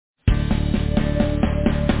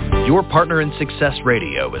Your Partner in Success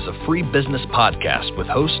Radio is a free business podcast with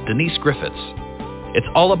host Denise Griffiths. It's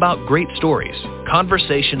all about great stories,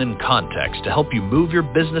 conversation, and context to help you move your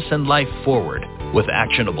business and life forward with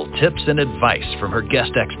actionable tips and advice from her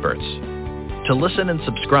guest experts. To listen and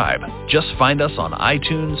subscribe, just find us on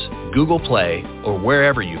iTunes, Google Play, or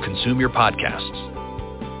wherever you consume your podcasts.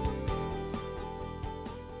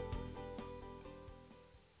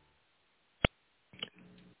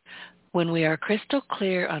 When we are crystal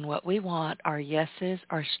clear on what we want, our yeses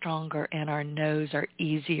are stronger and our nos are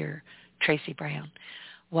easier. Tracey Brown.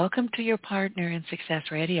 Welcome to Your Partner in Success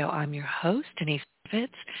Radio. I'm your host, Denise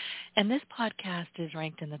Griffiths, and this podcast is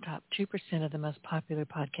ranked in the top 2% of the most popular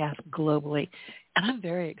podcasts globally. And I'm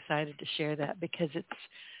very excited to share that because it's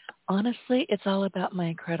all about my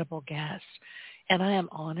incredible guests. And I am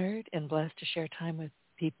honored and blessed to share time with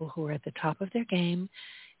people who are at the top of their game,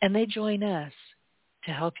 and they join us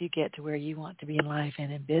to help you get to where you want to be in life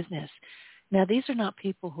and in business. Now, these are not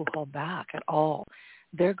people who hold back at all.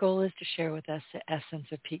 Their goal is to share with us the essence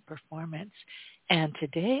of peak performance. And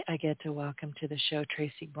today I get to welcome to the show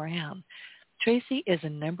Tracey Brown. Tracey is a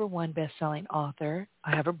 #1 best-selling author.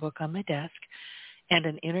 I have her book on my desk, and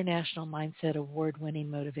an international mindset award-winning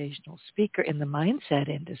motivational speaker in the mindset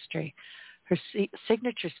industry. Her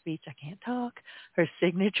signature speech, her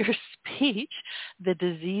signature speech, The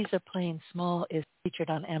Disease of Playing Small, is featured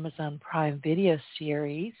on Amazon Prime Video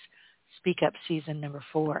series, Speak Up Season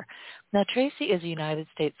 4. Now, Tracey is a United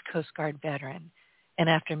States Coast Guard veteran, and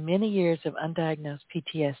after many years of undiagnosed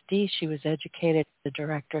PTSD, she was educated as the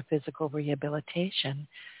Director of Physical Rehabilitation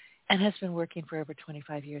and has been working for over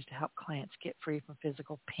 25 years to help clients get free from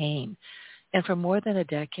physical pain. And for more than a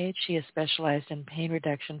decade, she has specialized in pain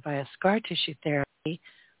reduction via scar tissue therapy.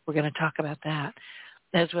 We're going to talk about that,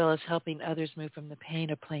 as well as helping others move from the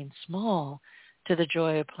pain of playing small to the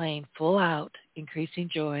joy of playing full out, increasing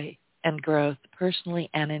joy and growth personally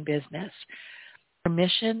and in business. Her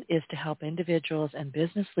mission is to help individuals and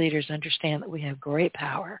business leaders understand that we have great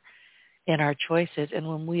power in our choices. And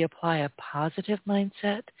when we apply a positive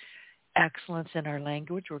mindset, excellence in our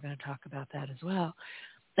language, we're going to talk about that as well,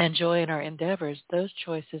 and joy in our endeavors, those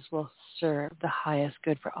choices will serve the highest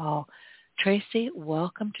good for all. Tracey,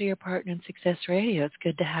 welcome to Your Partner in Success Radio. It's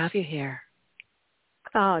good to have you here.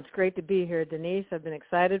 Oh, it's great to be here, Denise. I've been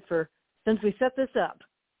excited since we set this up.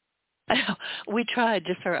 We tried,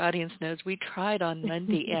 just so our audience knows, we tried on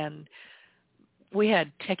Monday and we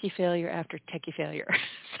had techie failure after techie failure.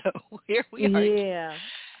 So here we are. Yeah.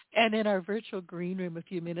 And in our virtual green room a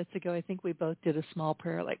few minutes ago, I think we both did a small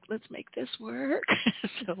prayer, like, let's make this work.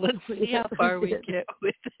 So let's see how far we get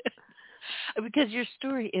with it. Because your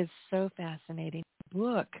story is so fascinating.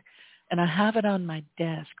 Book, and I have it on my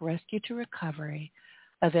desk, Rescue to Recovery,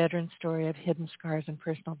 a veteran story of hidden scars and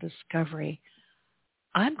personal discovery.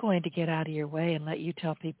 I'm going to get out of your way and let you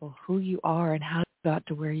tell people who you are and how you got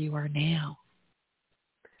to where you are now.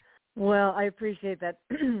 Well, I appreciate that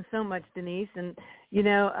so much, Denise. And,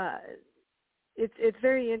 it's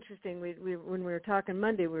very interesting. We when we were talking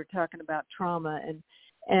Monday, we were talking about trauma.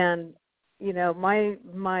 And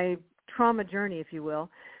my trauma journey, if you will,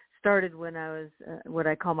 started when I was what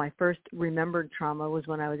I call my first remembered trauma was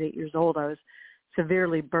when I was 8 years old. I was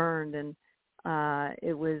severely burned, and I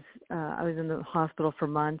was in the hospital for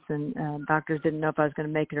months, and doctors didn't know if I was going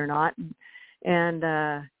to make it or not.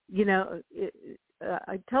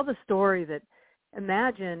 I tell the story that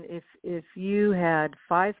imagine if you had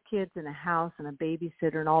 5 kids in a house and a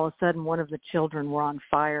babysitter, and all of a sudden one of the children were on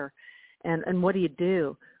fire, and what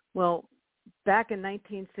do? Well, back in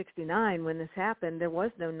 1969 when this happened, there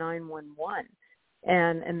was no 911.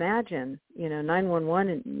 And imagine, 911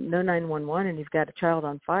 and no 911, and you've got a child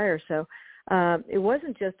on fire. So it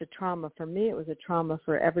wasn't just a trauma for me; it was a trauma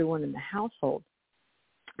for everyone in the household.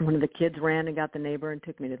 One of the kids ran and got the neighbor and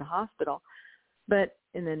took me to the hospital.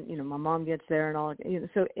 And then, my mom gets there and all.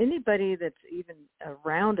 So anybody that's even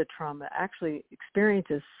around a trauma actually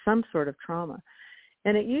experiences some sort of trauma.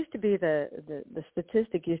 And it used to be the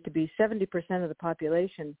statistic used to be 70% of the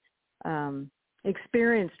population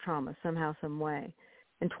experienced trauma somehow, some way.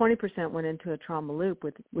 And 20% went into a trauma loop,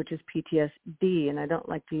 which is PTSD. And I don't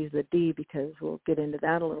like to use the D because we'll get into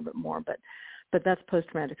that a little bit more. But that's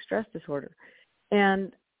post-traumatic stress disorder.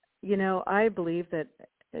 And, I believe that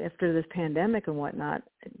after this pandemic and whatnot,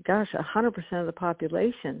 100% of the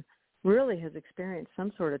population really has experienced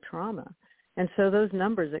some sort of trauma. And so those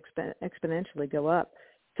numbers exponentially go up.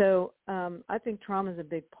 So I think trauma is a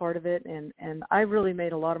big part of it. And I really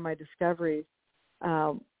made a lot of my discoveries.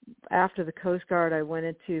 After the Coast Guard, I went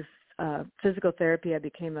into physical therapy. I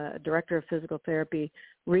became a director of physical therapy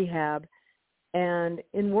rehab. And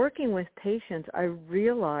in working with patients, I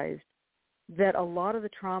realized that a lot of the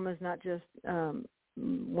traumas, not just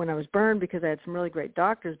when I was burned, because I had some really great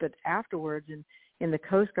doctors, but afterwards in the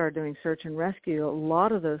Coast Guard doing search and rescue, a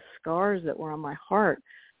lot of those scars that were on my heart,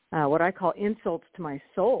 what I call insults to my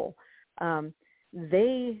soul,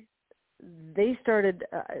 they started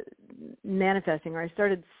manifesting, or I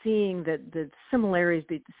started seeing that the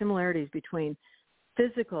similarities between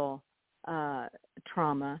physical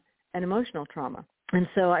trauma and emotional trauma. And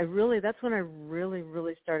so that's when I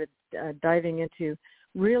really started diving into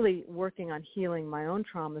really working on healing my own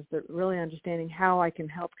traumas, but really understanding how I can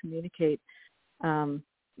help communicate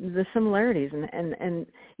the similarities. And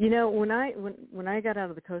you know, when I got out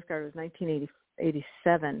of the Coast Guard, it was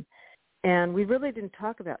 1987, and we really didn't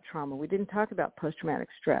talk about trauma. We didn't talk about post-traumatic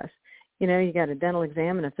stress. You know, you got a dental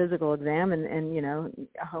exam and a physical exam, and you know,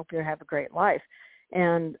 I hope you have a great life.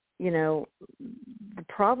 And you know, the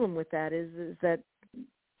problem with that is that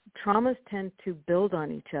traumas tend to build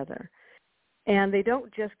on each other, and they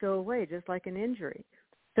don't just go away, just like an injury.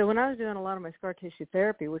 So when I was doing a lot of my scar tissue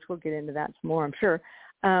therapy, which we'll get into that some more, I'm sure,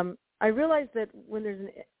 I realized that when there's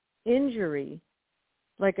an injury,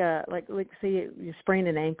 like say you sprain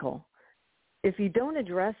an ankle, if you don't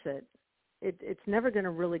address it, it's never going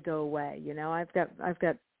to really go away. You know, I've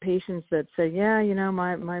got patients that say, yeah, you know,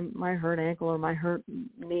 my hurt ankle or my hurt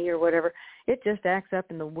knee or whatever, it just acts up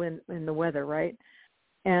in the weather, right?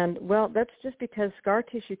 And well, that's just because scar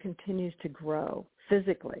tissue continues to grow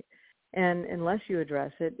physically, and unless you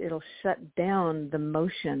address it, it'll shut down the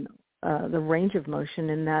motion, the range of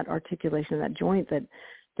motion in that articulation, that joint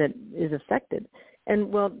that is affected.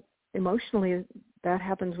 And well, emotionally, that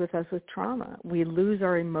happens with us with trauma. We lose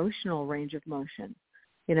our emotional range of motion.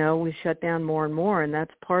 You know, we shut down more and more, and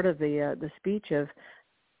that's part of the speech of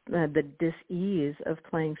the dis-ease of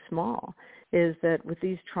playing small, is that with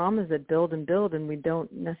these traumas that build and build and we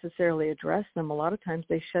don't necessarily address them, a lot of times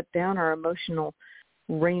they shut down our emotional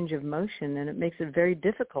range of motion, and it makes it very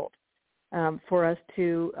difficult for us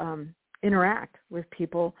to interact with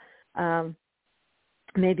people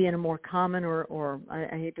maybe in a more common or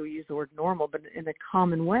I hate to use the word normal, but in a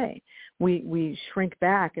common way. We shrink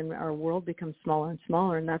back and our world becomes smaller and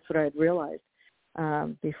smaller, and that's what I had realized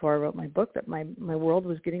before I wrote my book, that my world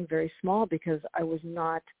was getting very small because I was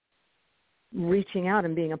not reaching out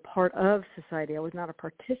and being a part of society. I was not a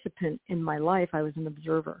participant in my life. I was an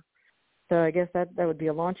observer. So I guess that would be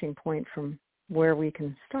a launching point from where we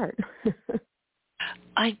can start.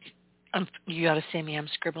 You got to see me. I'm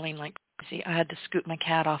scribbling like crazy. I had to scoot my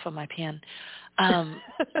cat off of my pen.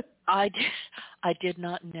 I did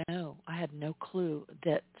not know. I had no clue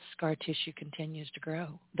that scar tissue continues to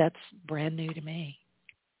grow. That's brand new to me.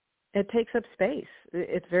 It takes up space.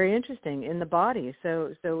 It's very interesting in the body.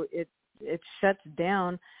 So it shuts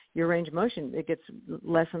down your range of motion. It gets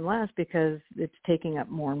less and less because it's taking up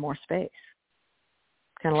more and more space.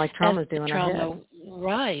 Kind of like trauma's doing our head.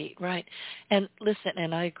 Right. And listen,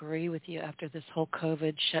 and I agree with you after this whole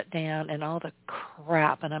COVID shutdown and all the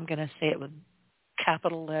crap, and I'm going to say it with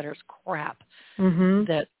capital letters, crap,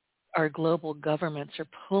 that our global governments are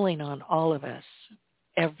pulling on all of us,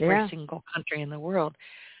 every single country in the world.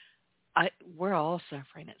 We're all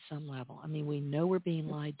suffering at some level. I mean, we know we're being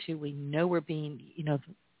lied to. We know we're being,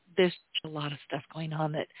 there's a lot of stuff going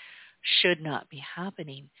on that should not be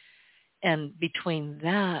happening. And between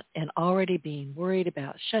that and already being worried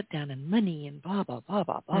about shutdown and money and blah, blah, blah,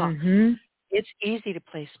 blah, blah, it's easy to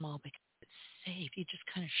play small because it's safe. You just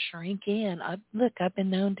kind of shrink in. I've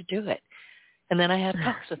been known to do it. And then I have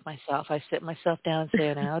talks with myself. I sit myself down and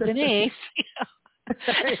say, now, Denise,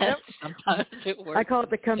 Yep. Sometimes it works. I call it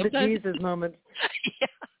the come to Jesus moments. Yeah,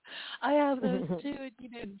 I have those too.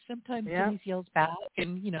 And sometimes Denise yells back,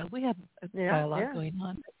 and we have a dialogue going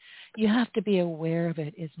on. But you have to be aware of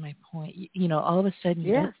it. Is my point. All of a sudden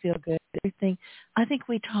you don't feel good. Everything. I think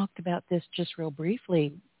we talked about this just real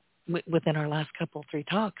briefly within our last 3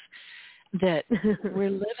 talks. That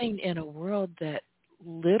we're living in a world that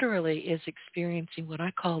literally is experiencing what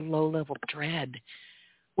I call low-level dread.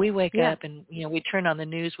 We wake up and, we turn on the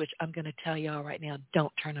news, which I'm going to tell you all right now,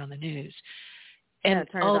 don't turn on the news. And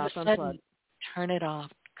all of a sudden, turn it off,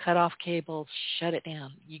 cut off cables, shut it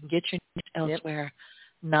down. You can get your news elsewhere,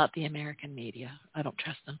 not the American media. I don't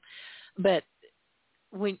trust them. But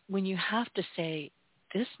when you have to say,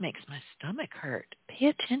 this makes my stomach hurt, pay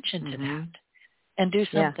attention to that and do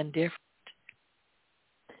something different.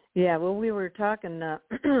 Yeah, well, we were talking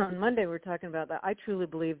on Monday, we were talking about that. I truly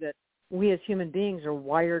believe that we as human beings are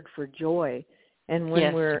wired for joy. And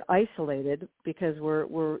when we're isolated, because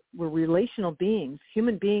we're relational beings,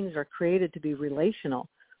 human beings are created to be relational.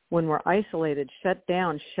 When we're isolated, shut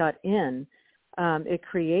down, shut in, It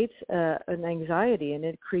creates an anxiety, and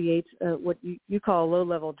it creates what you call a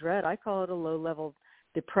low-level dread. I call it a low-level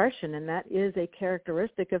depression, and that is a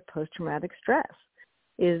characteristic of post-traumatic stress.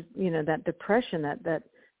 Is that depression,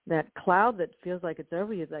 that cloud that feels like it's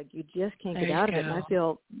over you, like you just can't get out of it. And I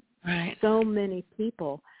feel so many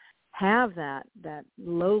people have that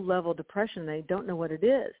low-level depression. They don't know what it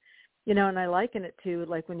is, and I liken it to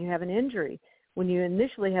like when you have an injury. When you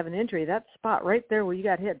initially have an injury, that spot right there where you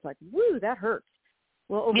got hit, it's like, woo, that hurts.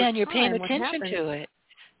 Well, over and you're time, paying attention to it.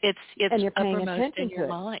 It's and you're paying uppermost attention in your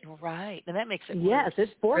to mind, right? And that makes it worse. Yes,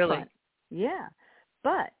 it's forefront. Really. Yeah,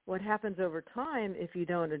 but what happens over time if you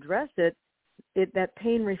don't address it, that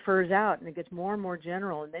pain refers out and it gets more and more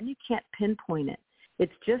general, and then you can't pinpoint it.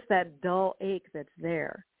 It's just that dull ache that's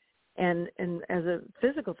there. And as a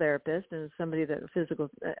physical therapist and as somebody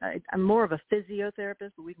I'm more of a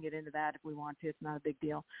physiotherapist, but we can get into that if we want to. It's not a big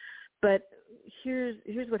deal. But here's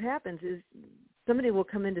what happens is somebody will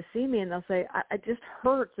come in to see me and they'll say, I just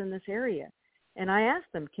hurts in this area. And I ask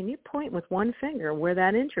them, can you point with one finger where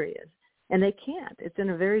that injury is? And they can't. It's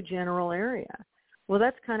in a very general area. Well,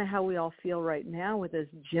 that's kind of how we all feel right now with this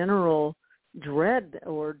general dread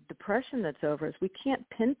or depression that's over us. We can't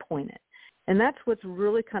pinpoint it. And that's what's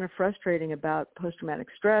really kind of frustrating about post-traumatic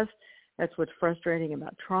stress. That's what's frustrating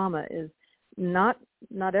about trauma is not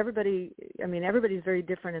everybody. I mean, everybody's very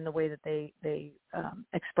different in the way that they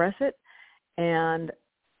express it, and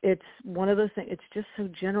it's one of those things. It's just so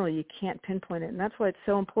general you can't pinpoint it, and that's why it's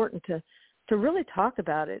so important to really talk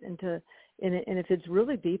about it and if it's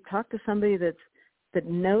really deep, talk to somebody that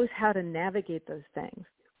knows how to navigate those things,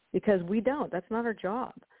 because we don't. That's not our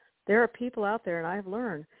job. There are people out there, and I've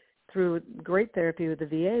learned through great therapy with the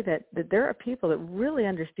VA that there are people that really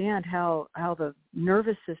understand how the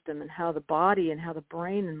nervous system and how the body and how the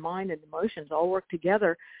brain and mind and emotions all work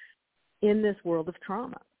together in this world of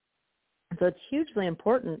trauma. So it's hugely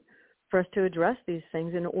important for us to address these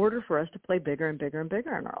things in order for us to play bigger and bigger and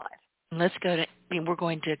bigger in our life. We're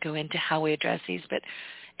going to go into how we address these, but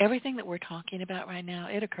everything that we're talking about right now,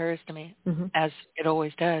 it occurs to me, as it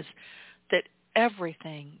always does, that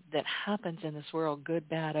everything that happens in this world, good,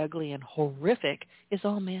 bad, ugly, and horrific, is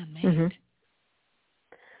all man-made.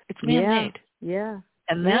 It's man-made. Yeah.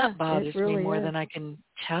 And that bothers really me more is. than I can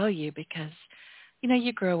tell you, because,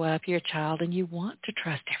 you grow up, you're a child, and you want to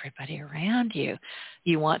trust everybody around you.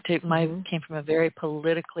 You want to, came from a very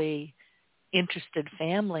politically interested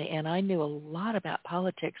family, and I knew a lot about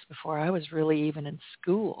politics before I was really even in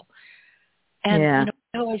school. And,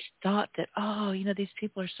 I always thought that, these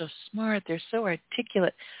people are so smart, they're so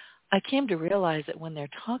articulate. I came to realize that when they're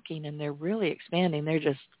talking and they're really expanding, they're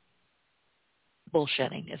just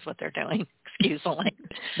bullshitting is what they're doing. Excuse the language.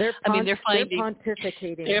 They're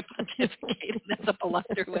pontificating. They're pontificating. That's a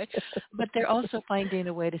politer way. But they're also finding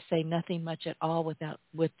a way to say nothing much at all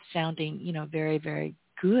with sounding, very, very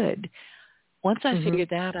good. Once I figured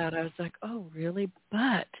that out, I was like, oh, really?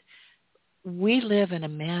 But we live in a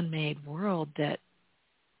man-made world that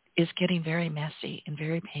is getting very messy and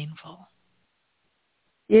very painful.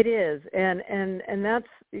 It is, and that's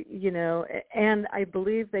and I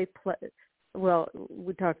believe they play. Well,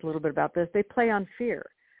 we talked a little bit about this. They play on fear.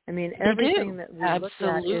 I mean, everything that we look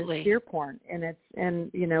at is fear porn,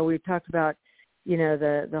 and we talked about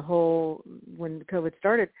the whole when COVID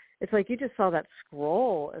started. It's like you just saw that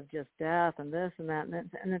scroll of just death and this and that,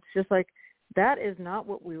 and it's just like that is not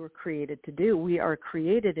what we were created to do. We are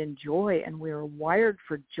created in joy, and we are wired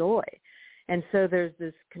for joy. And so there's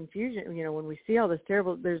this confusion, when we see all this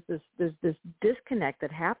terrible, there's this disconnect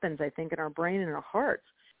that happens, I think, in our brain and our hearts,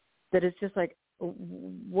 that it's just like,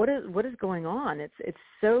 what is going on? It's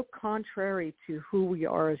so contrary to who we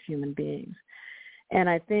are as human beings. And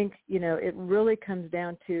I think, it really comes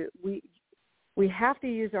down to we have to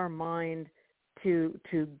use our mind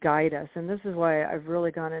to guide us. And this is why I've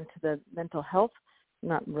really gone into the mental health,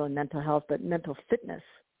 not really mental health, but mental fitness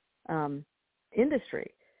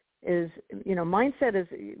industry. Is, mindset is,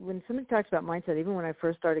 when somebody talks about mindset, even when I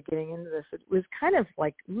first started getting into this, it was kind of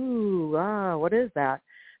like, what is that?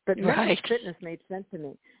 But mental fitness made sense to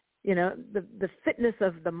me. The fitness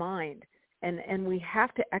of the mind. And we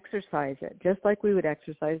have to exercise it just like we would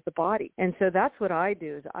exercise the body. And so that's what I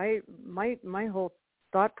do. Is my whole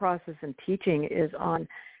thought process and teaching is on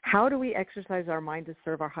how do we exercise our mind to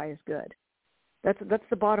serve our highest good. That's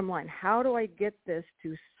the bottom line. How do I get this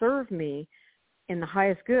to serve me in the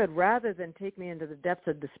highest good rather than take me into the depths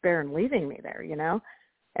of despair and leaving me there,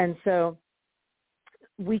 And so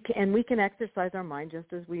we can exercise our mind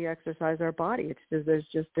just as we exercise our body. It's just, there's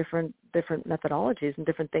just different methodologies and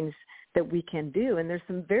different things that we can do. And there's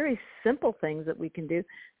some very simple things that we can do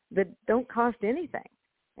that don't cost anything.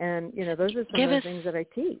 And, those are some of the things that I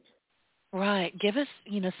teach. Right. Give us,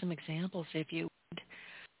 some examples if you would.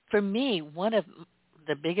 For me, one of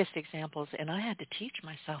the biggest examples, and I had to teach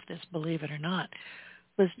myself this, believe it or not,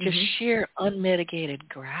 was just sheer unmitigated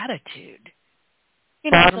gratitude.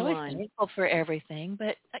 I was always thankful for everything,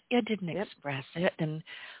 but I didn't express it. And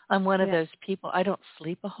I'm one of those people, I don't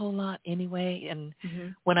sleep a whole lot anyway. And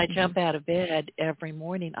when I jump out of bed every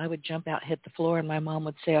morning, I would jump out, hit the floor, and my mom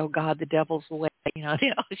would say, "Oh, God, the devil's away.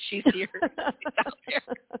 She's here. She's out there."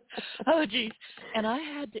 Oh, geez. And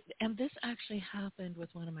and this actually happened with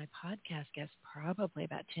one of my podcast guests probably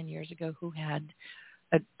about 10 years ago who had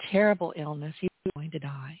a terrible illness. He was going to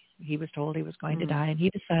die. He was told he was going to die, and he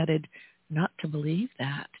decided not to believe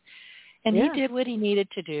that. And he did what he needed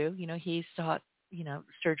to do. He sought,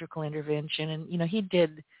 surgical intervention, and, he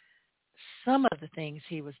did some of the things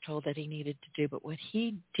he was told that he needed to do. But what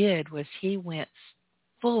he did was he went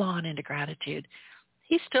full on into gratitude.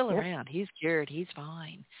 He's still around. He's cured. He's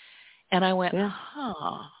fine. And I went,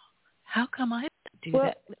 how come I do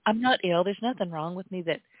that? I'm not ill. There's nothing wrong with me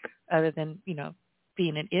other than,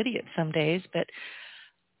 being an idiot some days. But,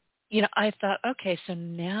 I thought, okay, so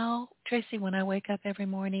now, Tracey, when I wake up every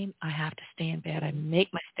morning, I have to stay in bed. I make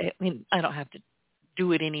my stay. I mean, I don't have to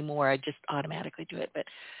do it anymore. I just automatically do it. But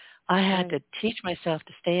I had to teach myself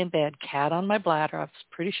to stay in bed, cat on my bladder. I was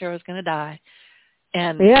pretty sure I was going to die.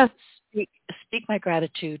 And speak my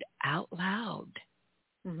gratitude out loud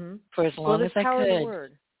for as long as I power could. Of the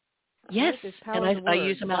word. Yes, right? Power and of the word. I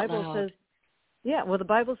use them out loud. The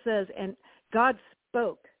Bible says, and God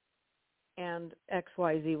spoke, and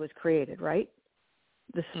XYZ was created, right?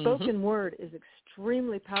 The spoken word is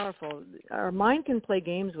extremely powerful. Our mind can play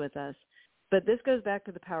games with us, but this goes back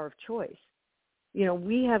to the power of choice.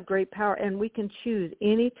 We have great power, and we can choose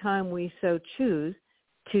any time we so choose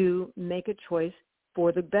to make a choice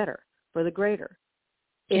for the better, for the greater.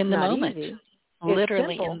 It's in the not moment. Easy.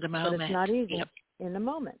 Literally simple, in the moment. But it's not easy in the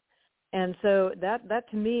moment. And so that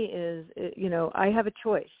to me is, I have a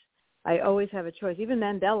choice. I always have a choice. Even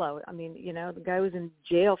Mandela, I mean, the guy was in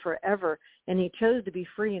jail forever, and he chose to be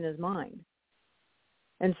free in his mind.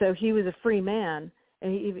 And so he was a free man,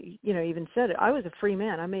 and he even said it. I was a free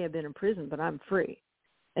man. I may have been in prison, but I'm free.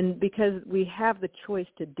 And because we have the choice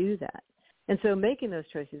to do that. And so making those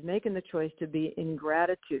choices, making the choice to be in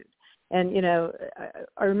gratitude. And,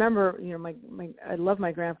 I remember, I love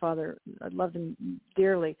my grandfather. I loved him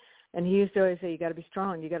dearly. And he used to always say, you got to be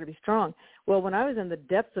strong, you got to be strong. Well, when I was in the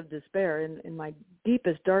depths of despair, in my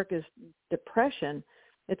deepest, darkest depression,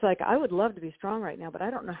 it's like I would love to be strong right now, but I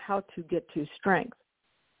don't know how to get to strength,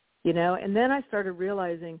 And then I started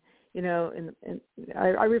realizing, and I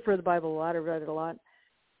refer to the Bible a lot, I've read it a lot,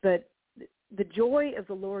 but the joy of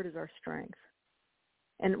the Lord is our strength.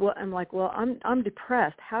 And I'm like, I'm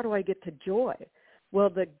depressed. How do I get to joy? Well,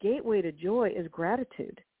 the gateway to joy is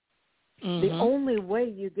gratitude. The only way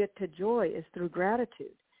you get to joy is through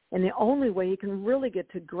gratitude. And the only way you can really get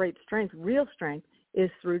to great strength, real strength,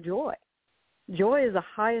 is through joy. Joy is the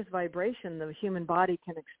highest vibration the human body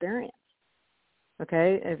can experience.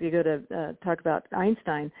 Okay? If you go to talk about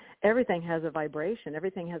Einstein, everything has a vibration.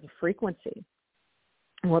 Everything has a frequency.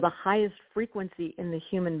 Well, the highest frequency in the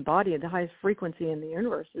human body, the highest frequency in the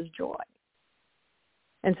universe is joy.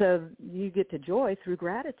 And so you get to joy through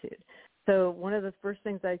gratitude. So one of the first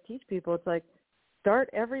things I teach people, it's like start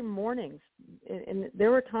every morning. And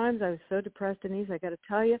there were times I was so depressed, Denise, I got to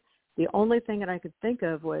tell you, the only thing that I could think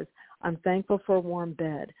of was I'm thankful for a warm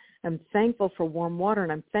bed. I'm thankful for warm water,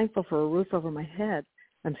 and I'm thankful for a roof over my head.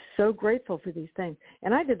 I'm so grateful for these things.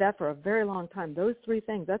 And I did that for a very long time. Those three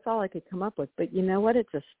things, that's all I could come up with. But you know what?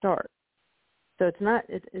 It's a start. So it's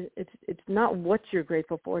not what you're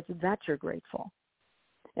grateful for, it's that you're grateful.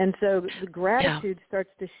 And so the gratitude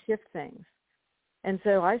starts to shift things. And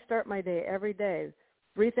so I start my day every day.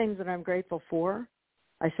 3 things that I'm grateful for.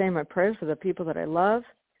 I say my prayers for the people that I love.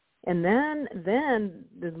 And then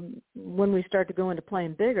when we start to go into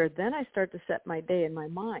playing bigger, then I start to set my day in my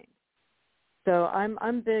mind. So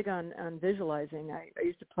I'm big on visualizing. I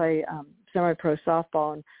used to play semi-pro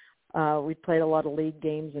softball, and we played a lot of league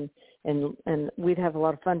games, and we'd have a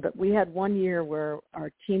lot of fun. But we had one year where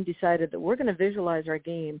our team decided that we're going to visualize our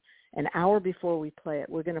game an hour before we play it.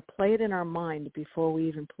 We're going to play it in our mind before we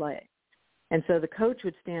even play. And so the coach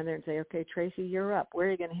would stand there and say, okay, Tracey, you're up. Where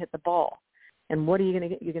are you going to hit the ball? And what are you going to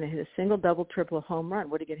get? You're going to hit a single, double, triple, a home run.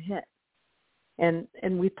 What are you going to hit?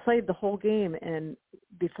 And we played the whole game, and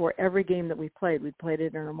before every game that we played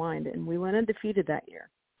it in our mind, and we went undefeated that year.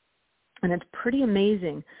 And it's pretty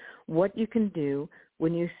amazing what you can do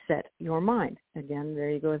when you set your mind. Again, there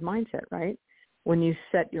you go with mindset, right? When you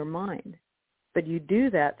set your mind. But you do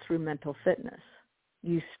that through mental fitness.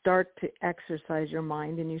 you start to exercise your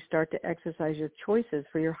mind and you start to exercise your choices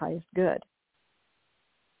for your highest good.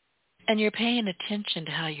 And you're paying attention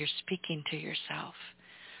to how you're speaking to yourself.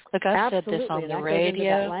 Look, I've Absolutely. said this on and the that radio. goes into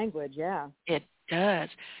that language, yeah. It does.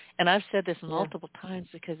 And I've said this multiple times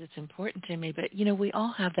because it's important to me. But, we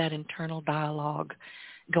all have that internal dialogue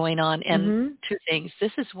going on. And two things.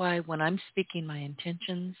 This is why when I'm speaking my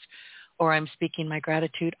intentions or I'm speaking my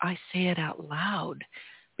gratitude, I say it out loud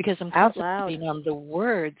because I'm concentrating on the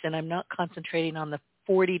words and I'm not concentrating on the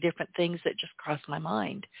 40 different things that just cross my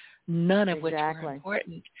mind, none of which are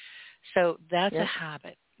important. So that's a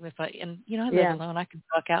habit. I live alone. I can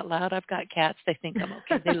talk out loud. I've got cats. They think I'm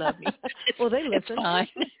okay. They love me. Well, they listen. It's fine.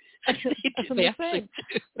 They actually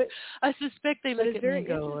do. But I suspect they look at me and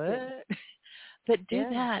go, what? But do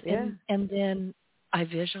that. Yeah. And then I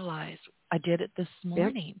visualize. I did it this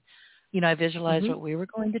morning. I visualized what we were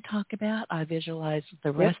going to talk about. I visualized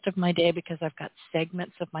the rest of my day because I've got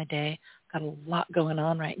segments of my day. Got a lot going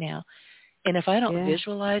on right now. And if I don't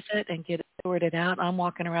visualize it and get it sorted out, I'm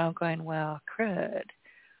walking around going, well, crud.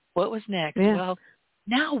 What was next? Yeah. Well,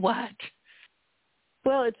 now what?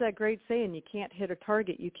 Well, it's that great saying, you can't hit a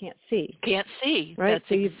target you can't see. Can't see. Right? That's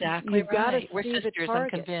so exactly you've got right. to We're see sisters, the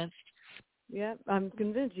target. I'm convinced. Yeah, I'm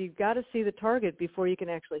convinced. You've got to see the target before you can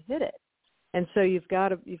actually hit it. And so you've got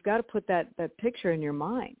to put that picture in your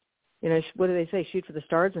mind. What do they say? Shoot for the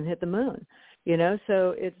stars and hit the moon.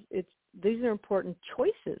 So it's these are important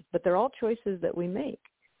choices, but they're all choices that we make.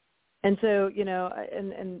 And so,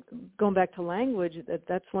 and going back to language,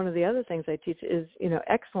 that's one of the other things I teach is,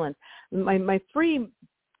 excellence. My three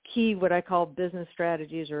key, what I call business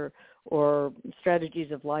strategies or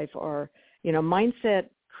strategies of life are, mindset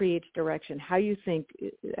creates direction. How you think,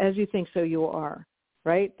 as you think, so you are,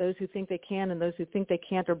 right? Those who think they can and those who think they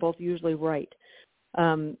can't are both usually right.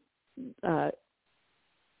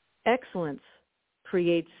 Excellence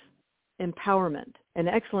creates empowerment. And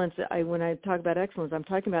excellence, when I talk about excellence, I'm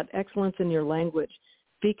talking about excellence in your language,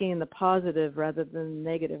 speaking in the positive rather than the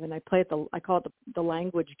negative. And I call it the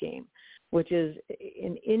language game, which is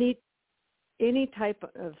in any type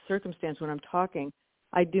of circumstance when I'm talking,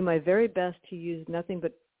 I do my very best to use nothing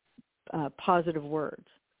but positive words.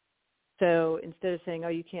 So instead of saying, oh,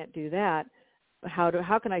 you can't do that,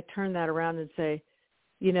 how can I turn that around and say,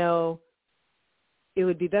 it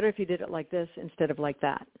would be better if you did it like this instead of like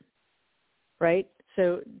that. Right?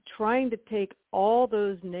 So trying to take all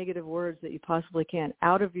those negative words that you possibly can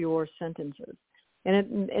out of your sentences.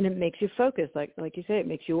 And it makes you focus, like you say, it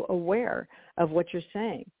makes you aware of what you're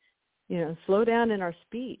saying. Slow down in our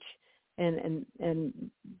speech and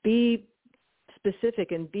be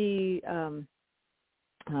specific and be,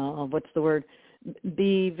 what's the word?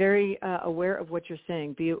 Be very aware of what you're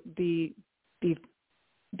saying. Be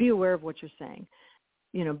aware of what you're saying.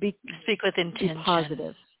 Speak with intention. Be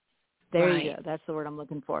positive. There you go. That's the word I'm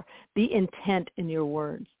looking for. Be intent in your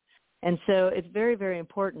words. And so it's very, very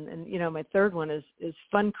important. And, my third one is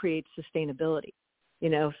fun creates sustainability.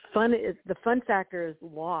 The fun factor is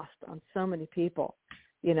lost on so many people,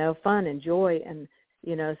 fun and joy. And, do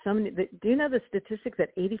you know the statistics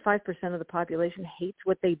that 85% of the population hates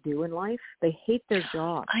what they do in life? They hate their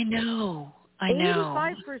job. I know.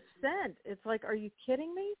 85%. It's like, are you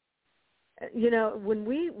kidding me? When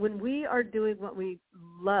we are doing what we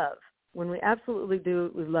love, when we absolutely do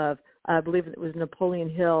what we love, I believe it was Napoleon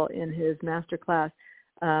Hill in his master class,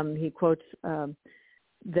 he quotes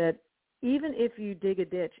that even if you dig a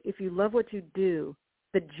ditch, if you love what you do,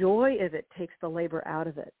 the joy of it takes the labor out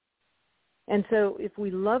of it. And so if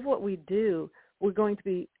we love what we do, we're going to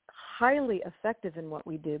be highly effective in what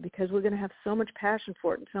we do because we're going to have so much passion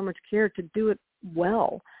for it and so much care to do it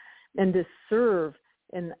well and to serve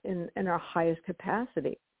in our highest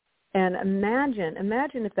capacity. And imagine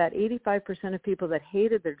if that 85% of people that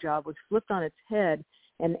hated their job was flipped on its head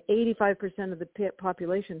and 85% of the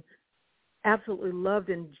population absolutely loved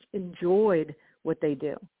and enjoyed what they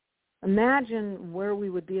do. Imagine where we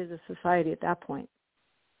would be as a society at that point.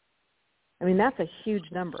 I mean, that's a huge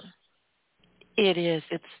number. It is.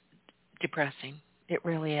 It's depressing. It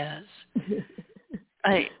really is.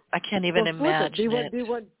 I can't even imagine it.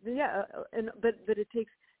 But it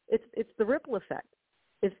takes it's the ripple effect.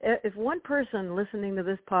 If one person listening to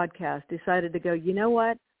this podcast decided to go, you know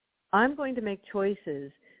what, I'm going to make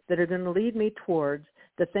choices that are going to lead me towards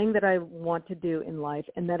the thing that I want to do in life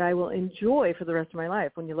and that I will enjoy for the rest of my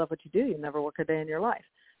life. When you love what you do, you never work a day in your life,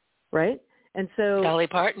 right? And so Dolly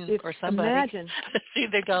Parton or somebody. Imagine. It's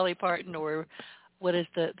either Dolly Parton or what is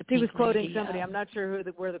the He was quoting lady, somebody. I'm not sure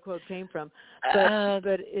where the quote came from,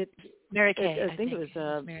 but Mary Kay. I think it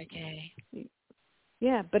was Mary Kay.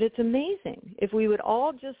 Yeah, but it's amazing. If we would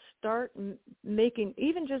all just start making,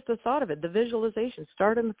 even just the thought of it, the visualization,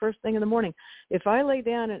 start in the first thing in the morning. If I lay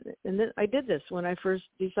down, and then I did this when I first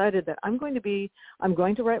decided that I'm going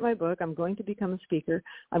to write my book, I'm going to become a speaker,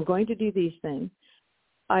 I'm going to do these things.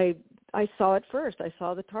 I saw it first. I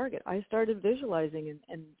saw the target. I started visualizing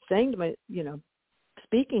and saying to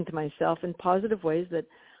speaking to myself in positive ways that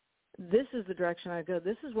this is the direction I go.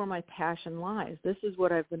 This is where my passion lies. This is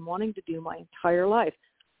what I've been wanting to do my entire life.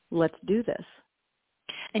 Let's do this.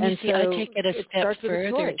 And you see, so I take it a step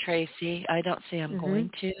further, choice. Tracey. I don't say I'm going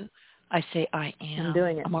to. I say I am. I'm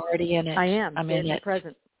doing it. I'm already in it. I am. I'm in it.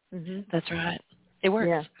 Present. That's right. It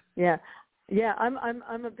works. Yeah.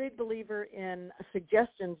 I'm a big believer in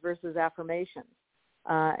suggestions versus affirmations,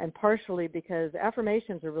 and partially because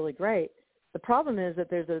affirmations are really great. The problem is that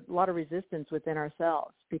there's a lot of resistance within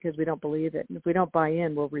ourselves because we don't believe it. And if we don't buy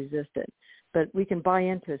in, we'll resist it. But we can buy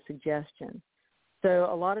into a suggestion. So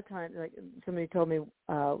a lot of times, like somebody told me,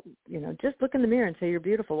 just look in the mirror and say you're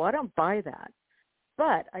beautiful. Well, I don't buy that.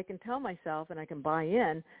 But I can tell myself and I can buy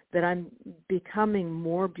in that I'm becoming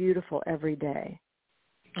more beautiful every day.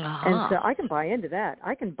 And so I can buy into that.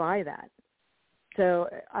 I can buy that. So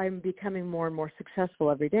I'm becoming more and more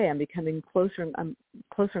successful every day. I'm becoming closer and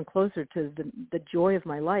closer to the joy of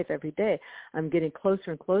my life every day. I'm getting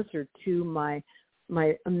closer and closer to my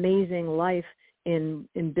amazing life in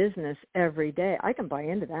business every day. I can buy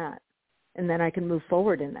into that. And then I can move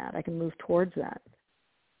forward in that. I can move towards that.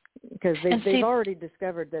 Because they've already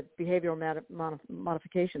discovered that behavioral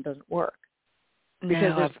modification doesn't work.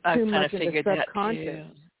 Because I've too kind much of in the figured that subconscious. too.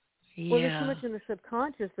 Yeah. Well, there's too much in the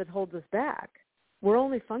subconscious that holds us back. We're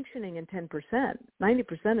only functioning in 10%.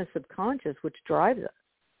 90% is subconscious, which drives us.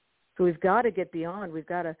 So we've got to get beyond. We've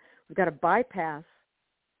got to bypass,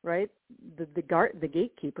 right, the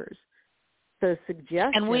gatekeepers. So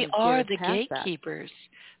suggestions. And we are the gatekeepers.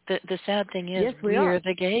 The sad thing is yes, we are are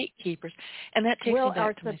the gatekeepers. And that takes me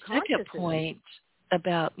back to my second point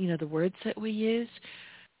about, the words that we use.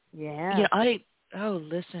 Yeah.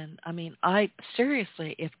 Listen,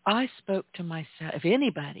 seriously, if I spoke to myself, if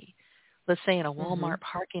anybody, let's say in a Walmart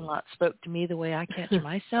parking lot, spoke to me the way I catch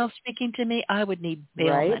myself speaking to me, I would need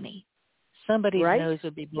bail money. Somebody's nose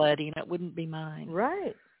would be bloody and it wouldn't be mine.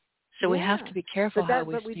 Right. So we have to be careful how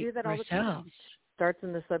we but speak we do that to all ourselves. The time. Starts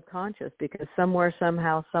in the subconscious because somewhere,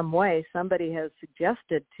 somehow, some way, somebody has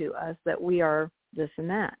suggested to us that we are this and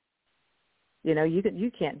that.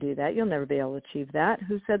 You can't do that. You'll never be able to achieve that.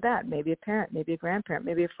 Who said that? Maybe a parent, maybe a grandparent,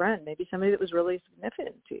 maybe a friend, maybe somebody that was really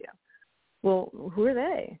significant to you. Well, who are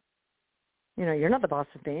they? You're not the boss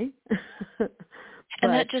of me.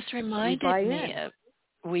 And that just reminded me of,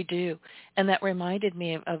 we do. And that reminded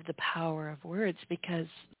me of the power of words, because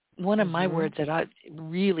one of my words that I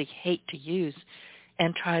really hate to use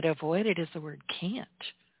and try to avoid it is the word can't.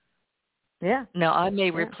 Yeah. Now, I may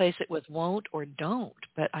replace it with won't or don't,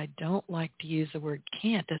 but I don't like to use the word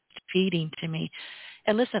can't. That's defeating to me.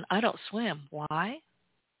 And listen, I don't swim. Why?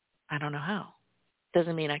 I don't know how.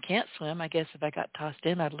 Doesn't mean I can't swim. I guess if I got tossed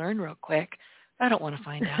in, I'd learn real quick. I don't want to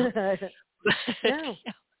find out. No.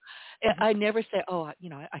 I never say,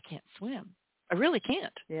 I can't swim. I really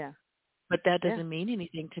can't. Yeah. But that doesn't mean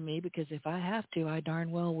anything to me, because if I have to, I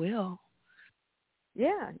darn well will.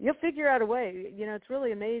 Yeah, you'll figure out a way. It's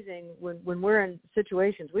really amazing when we're in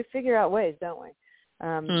situations. We figure out ways, don't we?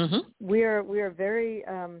 We are very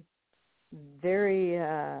very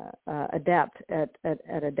adept at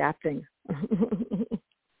adapting.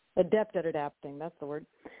 Adept at adapting. That's the word.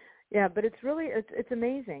 Yeah, but it's really it's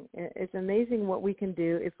amazing. It's amazing what we can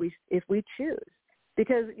do if we choose.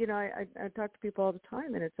 Because I talk to people all the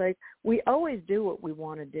time, and it's like we always do what we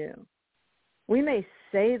want to do. We may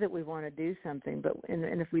say that we want to do something, but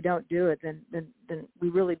and if we don't do it, then we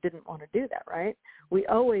really didn't want to do that, right? We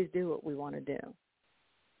always do what we want to do.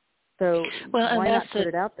 So why not put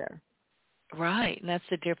it out there? Right, and that's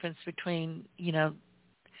the difference between,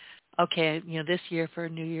 okay, this year for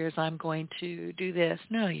New Year's I'm going to do this.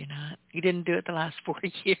 No, you're not. You didn't do it the last 4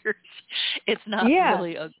 years. It's not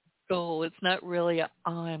really a goal. It's not really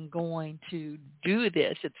I'm going to do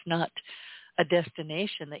this. It's not a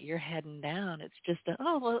destination that you're heading down. It's just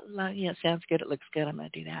it sounds good. It looks good. I'm going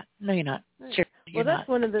to do that. No, you're not. Sure, you're not.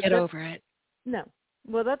 Get over it. No.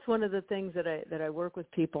 Well, that's one of the things that I work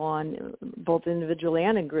with people on, both individually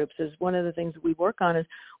and in groups. Is one of the things that we work on is,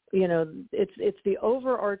 it's the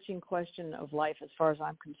overarching question of life, as far as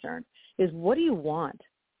I'm concerned, is what do you want?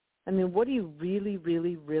 I mean, what do you really,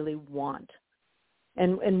 really, really want?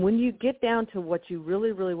 And when you get down to what you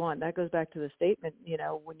really, really want, that goes back to the statement.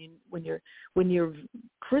 When you're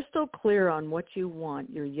crystal clear on what you want,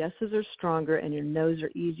 your yeses are stronger and your nos are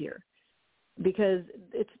easier. because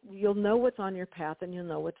you'll know what's on your path and you'll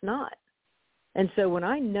know what's not. And so when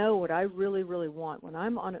I know what I really, really want, when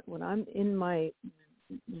I'm in my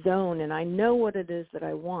zone and I know what it is that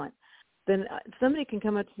I want, then somebody can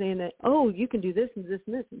come up to me and say, oh, you can do this and this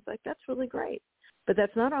and this. And it's like, that's really great. But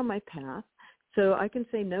that's not on my path. So I can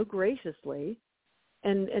say no graciously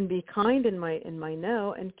and be kind in my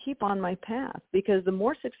no and keep on my path, because the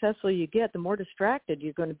more successful you get, the more distracted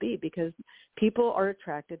you're going to be, because people are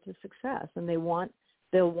attracted to success and they'll want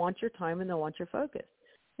your time and they'll want your focus.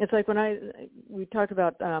 It's like when we talked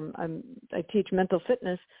about I teach mental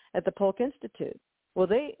fitness at the Polk Institute. Well,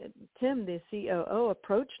 Tim, the COO,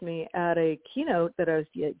 approached me at a keynote that I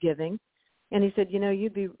was giving, and he said,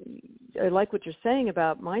 I like what you're saying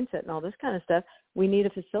about mindset and all this kind of stuff. We need a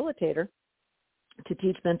facilitator to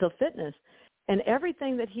teach mental fitness. And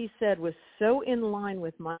everything that he said was so in line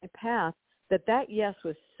with my path that yes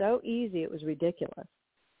was so easy, it was ridiculous.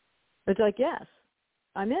 It's like, yes,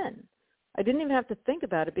 I'm in. I didn't even have to think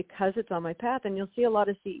about it because it's on my path. And you'll see a lot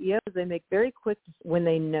of CEOs, they make very quick when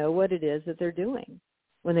they know what it is that they're doing,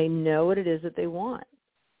 when they know what it is that they want,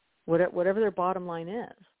 whatever their bottom line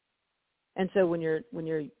is. And so when you're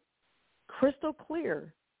crystal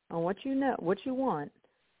clear on what you know, what you want,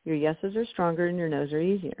 your yeses are stronger and your nos are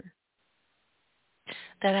easier.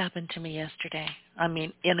 That happened to me yesterday. I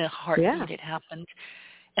mean, in a heartbeat It happened.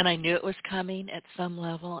 And I knew it was coming at some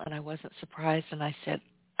level, and I wasn't surprised. And I said,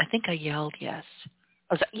 I think I yelled yes.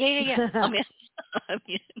 I was like, yeah. I'm in.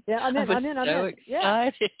 I'm so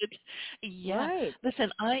excited. Yeah. Right.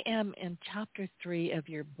 Listen, I am in chapter 3 of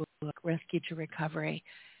your book, Rescue to Recovery.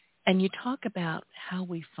 And you talk about how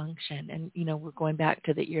we function. And, we're going back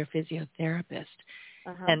to that you're a physiotherapist.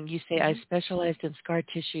 Uh-huh. And you say, I specialized in scar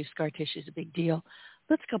tissue. Scar tissue is a big deal.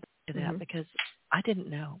 Let's go back to that because I didn't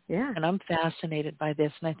know. Yeah. And I'm fascinated by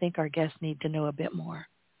this, and I think our guests need to know a bit more.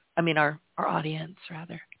 I mean, our audience,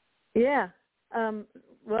 rather. Yeah.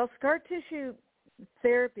 Well, scar tissue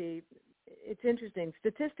therapy, it's interesting.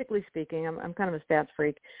 Statistically speaking, I'm kind of a stats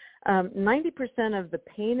freak. 90% of the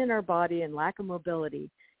pain in our body and lack of mobility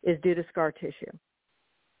is due to scar tissue.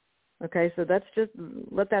 Okay, so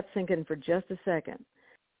let that sink in for just a second.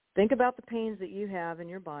 Think about the pains that you have in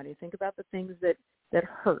your body. Think about the things that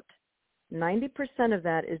hurt. 90% of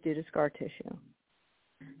that is due to scar tissue.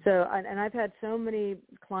 So, and I've had so many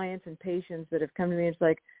clients and patients that have come to me and it's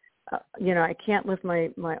like, I can't lift my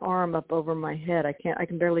arm up over my head. I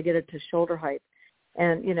can barely get it to shoulder height.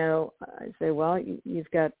 And, I say, well, you've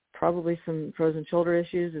got probably some frozen shoulder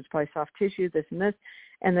issues. It's probably soft tissue, this and this.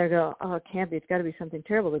 And they go, oh, it can't be. It's got to be something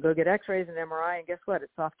terrible. They go get x-rays and MRI, and guess what?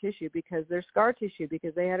 It's soft tissue because they're scar tissue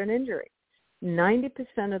because they had an injury. 90%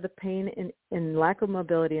 of the pain in lack of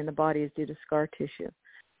mobility in the body is due to scar tissue.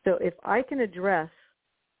 So if I can address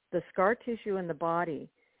the scar tissue in the body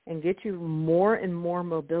and get you more and more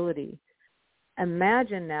mobility,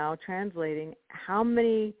 imagine now translating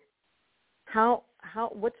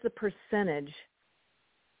what's the percentage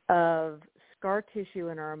of scar tissue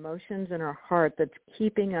in our emotions and our heart that's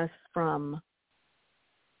keeping us from,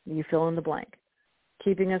 you fill in the blank,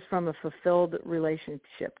 keeping us from a fulfilled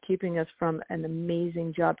relationship, keeping us from an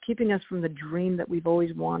amazing job, keeping us from the dream that we've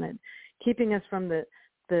always wanted, keeping us from the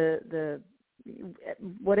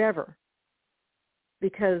whatever,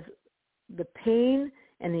 because the pain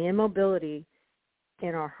and the immobility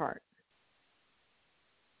in our heart.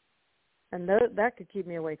 And that could keep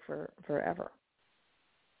me awake forever.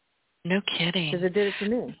 No kidding. Because it did it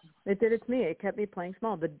to me. It kept me playing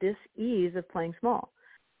small, the dis-ease of playing small.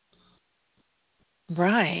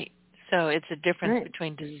 Right. So it's a difference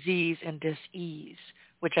between disease and dis-ease,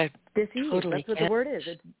 which I totally that's what the word is.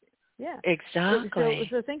 Yeah. Exactly.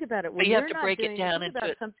 So think about it. But you have to break it down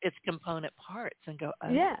into its component parts and go, oh.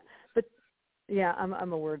 Yeah. But yeah, I'm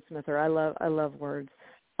a wordsmither. I love words.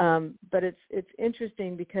 But it's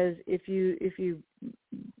interesting because if you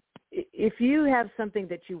have something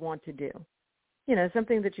that you want to do,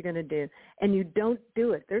 something that you're going to do, and you don't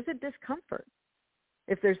do it, there's a discomfort.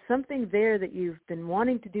 If there's something there that you've been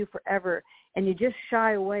wanting to do forever and you just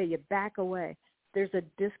shy away, you back away, there's a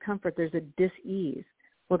discomfort, there's a dis-ease.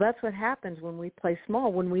 Well, that's what happens when we play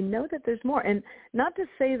small, when we know that there's more. And not to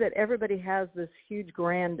say that everybody has this huge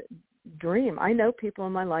grand dream. I know people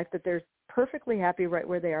in my life that they're perfectly happy right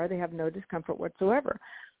where they are. They have no discomfort whatsoever.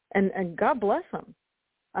 And God bless them.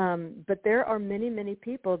 But there are many, many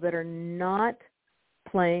people that are not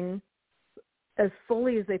playing as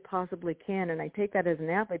fully as they possibly can. And I take that as an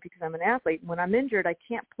athlete because I'm an athlete. When I'm injured, I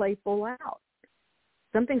can't play full out.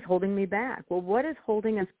 Something's holding me back. Well, what is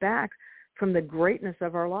holding us back from the greatness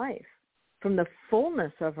of our life, from the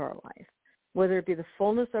fullness of our life? whether it be the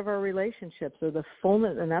fullness of our relationships or the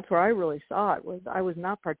fullness, and that's where I really saw it, was I was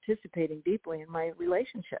not participating deeply in my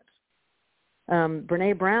relationships.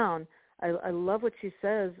 Brene Brown, I love what she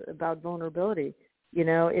says about vulnerability. You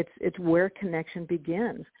know, it's where connection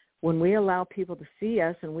begins. When we allow people to see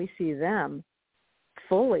us and we see them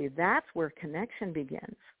fully, that's where connection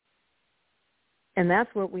begins. And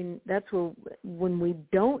when we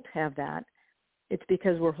don't have that, it's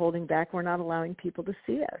because we're holding back. We're not allowing people to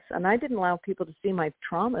see us. And I didn't allow people to see my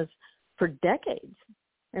traumas for decades,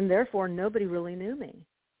 and therefore nobody really knew me.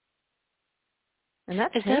 And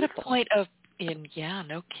that's Is painful. that a point of, yeah,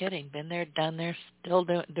 no kidding, been there, done there, still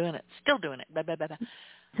doing it. Blah, blah, blah, blah.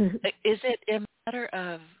 Is it a matter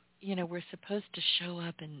of, you know, we're supposed to show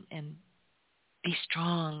up and be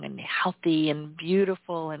strong and healthy and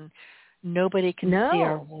beautiful, and nobody can see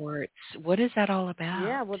our warts? What is that all about?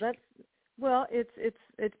 Yeah, well,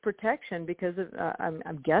 it's protection, because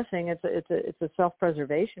I'm guessing it's a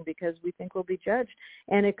self-preservation, because we think we'll be judged,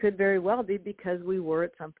 and it could very well be because we were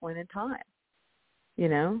at some point in time. You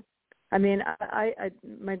know, I mean,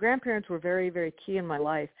 my grandparents were very, very key in my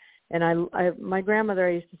life, and my grandmother,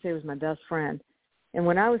 I used to say, was my best friend. And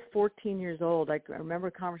when I was 14 years old, I remember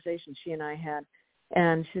a conversation she and I had,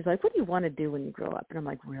 and she's like, "What do you want to do when you grow up?" And I'm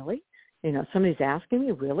like, "Really? You know, somebody's asking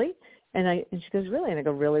me, really?" And she goes, "Really?" And I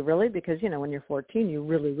go, "Really, really?" Because, you know, when you're 14, you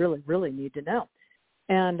really, really, really need to know.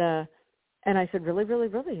 And I said, "Really, really,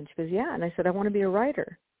 really?" And she goes, "Yeah." And I said, "I want to be a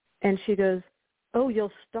writer." And she goes, "Oh,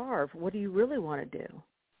 you'll starve. What do you really want to do?"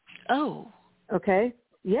 Oh. Okay.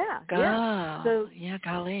 Yeah. Yeah. So yeah,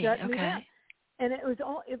 golly. Okay. And it was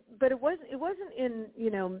but it wasn't in, you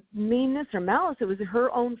know, meanness or malice. It was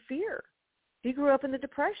her own fear. She grew up in the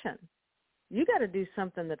Depression. You got to do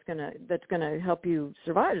something that's gonna help you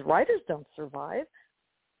survive. Writers don't survive.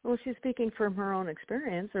 Well, she's speaking from her own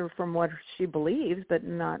experience or from what she believes, but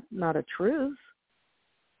not a truth.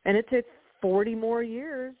 And it took 40 more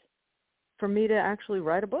years for me to actually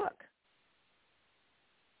write a book.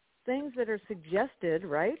 Things that are suggested,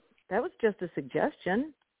 right? That was just a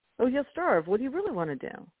suggestion. Oh, you'll starve. What do you really want to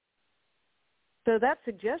do? So that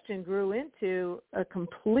suggestion grew into a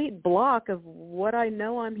complete block of what I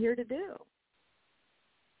know I'm here to do.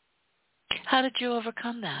 How did you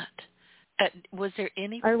overcome that? Was there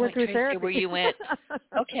any I point, went through Tracey, therapy. where you went,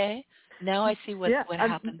 okay, now I see what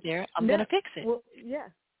happened there. I'm going to fix it. Well, yeah.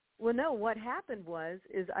 Well, no, what happened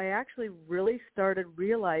is I actually really started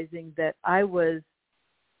realizing that I was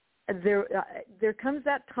there. There comes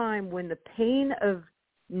that time when the pain of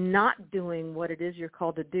not doing what it is you're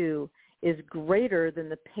called to do is greater than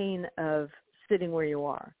the pain of sitting where you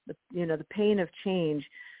are. The pain of change.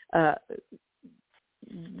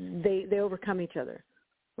 They overcome each other,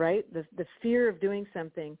 right? The fear of doing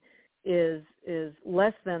something is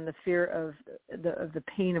less than the fear of the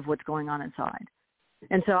pain of what's going on inside.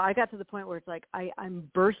 And so I got to the point where it's like I'm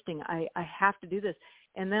bursting. I have to do this.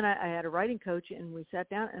 And then I had a writing coach, and we sat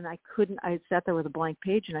down, and I sat there with a blank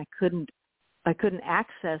page, and I couldn't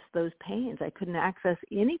access those pains. I couldn't access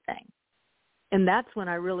anything. And that's when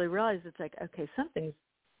I really realized it's like, okay, something's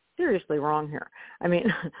seriously wrong here. I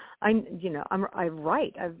mean, I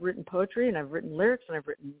write. I've written poetry, and I've written lyrics, and I've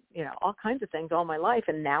written, all kinds of things all my life,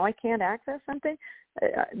 and now I can't access something.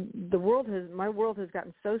 My world has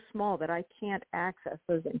gotten so small that I can't access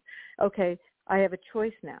those things. Okay, I have a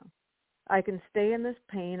choice now. I can stay in this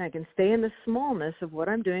pain. I can stay in the smallness of what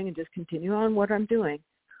I'm doing and just continue on what I'm doing.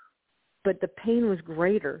 But the pain was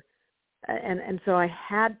greater, and so I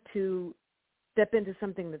had to step into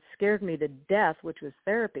something that scared me to death, which was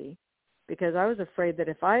therapy, because I was afraid that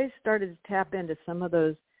if I started to tap into some of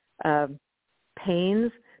those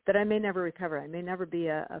pains, that I may never recover. I may never be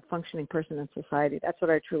a functioning person in society. That's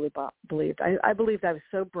what I truly believed. I believed I was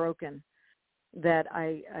so broken that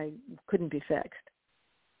I couldn't be fixed.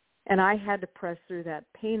 And I had to press through that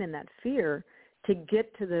pain and that fear to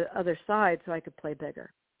get to the other side so I could play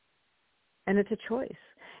bigger. And it's a choice.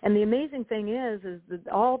 And the amazing thing is that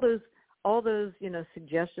all those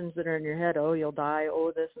suggestions that are in your head, oh, you'll die,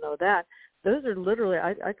 oh, this and oh, that, those are literally,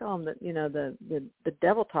 I call them the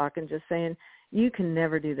devil talking, just saying, you can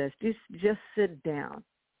never do this. Just sit down.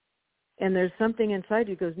 And there's something inside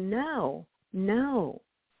you goes, no,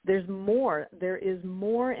 there's more. There is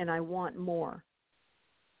more, and I want more.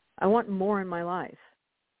 I want more in my life.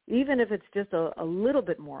 Even if it's just a little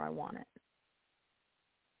bit more, I want it.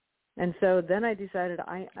 And so then I decided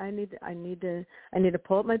I need to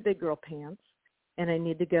pull up my big girl pants, and I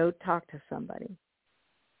need to go talk to somebody.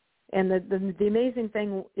 And the amazing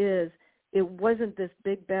thing is, it wasn't this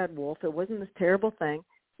big bad wolf. It wasn't this terrible thing.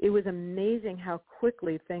 It was amazing how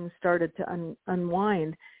quickly things started to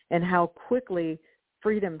unwind and how quickly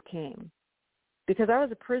freedom came. because I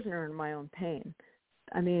was a prisoner in my own pain.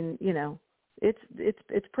 I mean,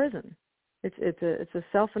 it's prison. It's a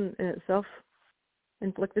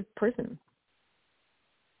self-inflicted prison.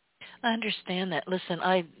 I understand that. Listen,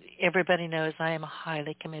 everybody knows I am a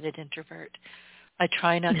highly committed introvert. I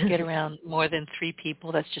try not to get around more than 3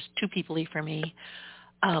 people. That's just too people-y for me.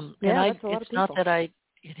 That's a lot of people. Not that it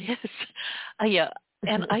is.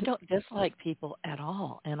 And I don't dislike people at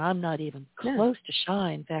all, and I'm not even close to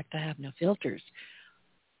shy. In fact, I have no filters.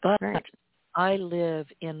 But I live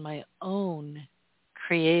in my own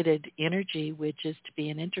created energy, which is to be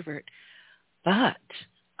an introvert. But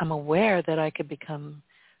I'm aware that I could become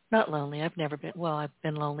not lonely. I've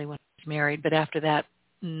been lonely when I was married, but after that,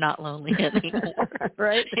 not lonely anymore.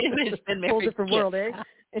 Right? It's been married. Whole different world, eh?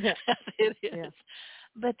 Yes, it is. Yeah.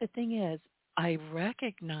 But the thing is, I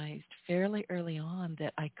recognized fairly early on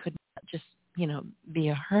that I could not just, be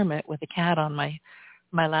a hermit with a cat on my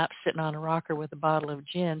lap sitting on a rocker with a bottle of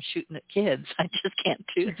gin shooting at kids. I just can't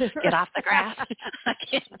do it. Get off the grass. I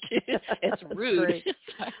can't do it. It's rude.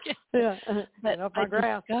 But get off my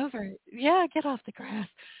grass. Get off the grass.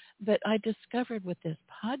 But I discovered with this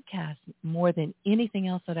podcast more than anything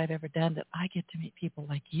else that I've ever done that I get to meet people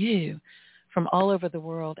like you from all over the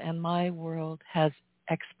world, and my world has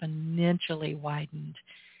exponentially widened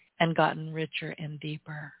and gotten richer and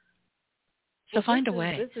deeper. So find a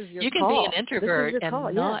way. You can be an introvert and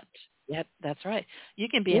not. Yep, that's right. You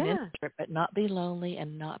can be an introvert but not be lonely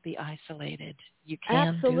and not be isolated. You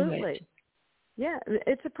can do it. Yeah,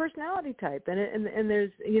 it's a personality type, and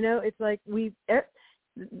there's it's like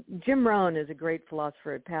Jim Rohn is a great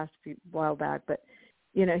philosopher. It passed a while back, but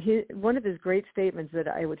one of his great statements that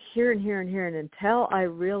I would hear and until I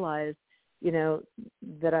realized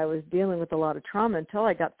that I was dealing with a lot of trauma, until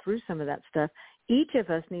I got through some of that stuff. Each of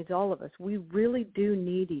us needs all of us. We really do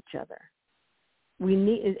need each other. We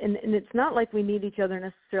need, and it's not like we need each other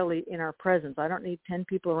necessarily in our presence. I don't need 10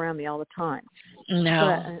 people around me all the time.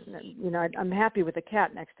 No. But, I'm happy with a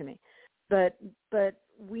cat next to me. But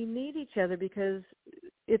we need each other because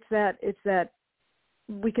it's that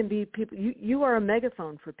we can be people. You are a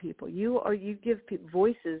megaphone for people. You give people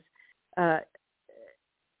voices,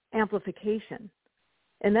 amplification,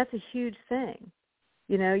 and that's a huge thing.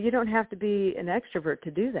 You don't have to be an extrovert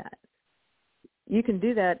to do that. You can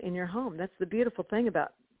do that in your home. That's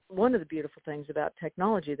one of the beautiful things about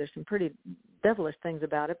technology. There's some pretty devilish things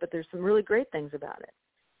about it, but there's some really great things about it.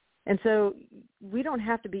 And so we don't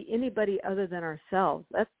have to be anybody other than ourselves.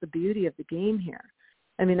 That's the beauty of the game here.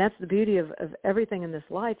 I mean, that's the beauty of everything in this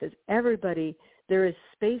life is everybody, there is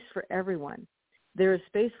space for everyone. There is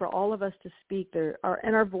space for all of us to speak.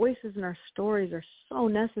 And our voices and our stories are so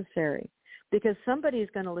necessary because somebody is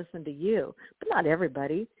going to listen to you, but not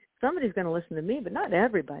everybody. Somebody's going to listen to me, but not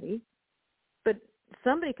everybody. But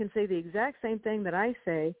somebody can say the exact same thing that I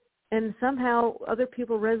say, and somehow other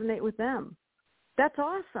people resonate with them. That's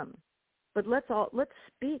awesome. But let's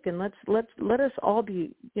speak and let us all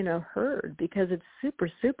be, heard because it's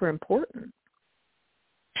super, super important.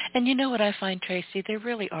 And you know what I find, Tracey? There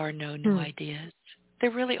really are no new ideas.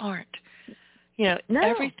 There really aren't. No.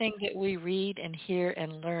 Everything that we read and hear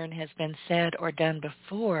and learn has been said or done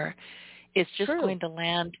before. It's just going to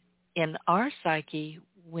land in our psyche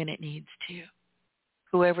when it needs to,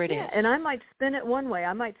 whoever it is. And I might spin it one way.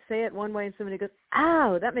 I might say it one way and somebody goes,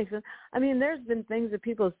 oh, that makes sense. I mean, there's been things that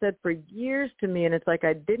people have said for years to me, and it's like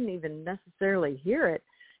I didn't even necessarily hear it.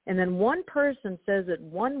 And then one person says it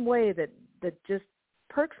one way that just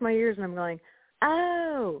perks my ears, and I'm going,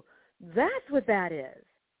 oh, that's what that is.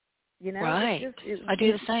 Right. I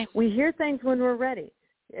do the same. We hear things when we're ready.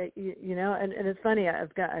 And it's funny.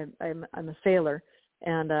 I'm a sailor,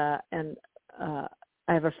 and I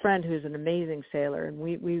have a friend who's an amazing sailor, and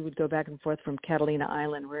we would go back and forth from Catalina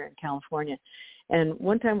Island. We're in California, and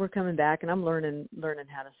one time we're coming back, and I'm learning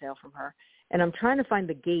how to sail from her, and I'm trying to find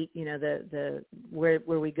the gate, the where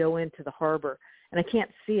we go into the harbor, and I can't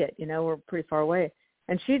see it. We're pretty far away,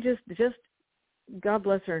 and she just God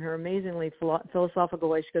bless her in her amazingly philosophical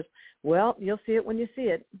way. She goes, "Well, you'll see it when you see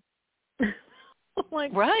it." I'm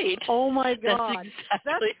like, right. Oh my God,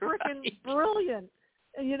 that's freaking brilliant.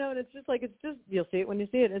 And, and it's just you'll see it when you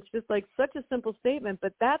see it. It's just like such a simple statement,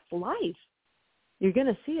 but that's life. You're going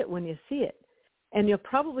to see it when you see it. And you'll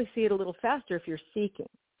probably see it a little faster if you're seeking,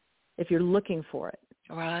 if you're looking for it.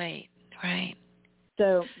 Right.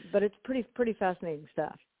 So, but it's pretty fascinating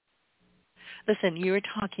stuff. Listen, you were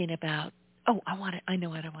talking about, I know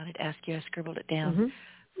what I wanted to ask you. I scribbled it down. Mm-hmm.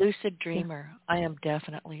 Lucid dreamer. Yeah. I am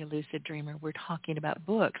definitely a lucid dreamer. We're talking about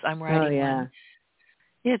books. I'm writing one.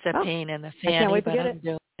 It's a pain in the fanny, I can't wait to but get I'm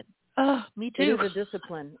doing it. Oh, me too. It is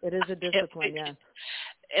a discipline. Yeah.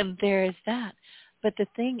 And there is that. But the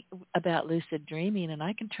thing about lucid dreaming, and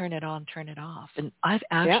I can turn it on, turn it off, and I've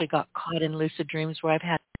actually got caught in lucid dreams where I've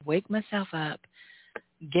had to wake myself up,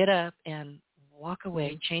 get up, and walk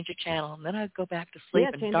away, change a channel, and then I go back to sleep,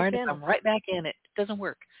 and darn if I'm right back in it. It doesn't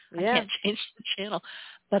work. I can't change the channel.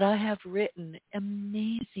 But I have written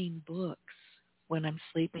amazing books when I'm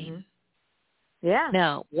sleeping. Yeah.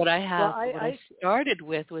 Now, what I started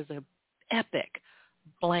with was a epic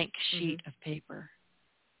blank sheet of paper.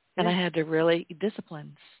 And I had to really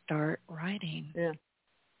discipline, start writing. Yeah.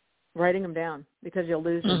 Writing them down because you'll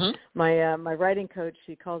lose them. My writing coach,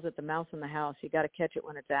 she calls it the mouse in the house. You got to catch it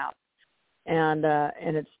when it's out. And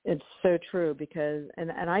it's so true because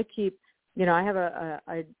and I keep, I have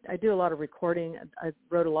I do a lot of recording. I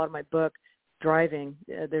wrote a lot of my book driving.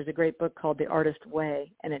 There's a great book called The Artist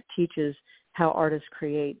Way, and it teaches how artists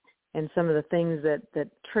create and some of the things that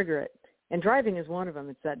trigger it. And driving is one of them.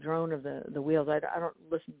 It's that drone of the wheels. I don't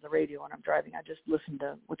listen to the radio when I'm driving. I just listen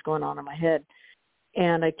to what's going on in my head.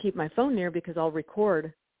 And I keep my phone near because I'll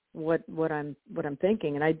record what I'm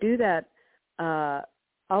thinking. And I do that.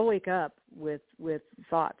 I'll wake up with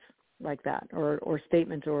thoughts like that, or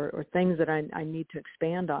statements, or things that I need to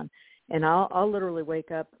expand on. And I'll literally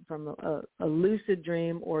wake up from a lucid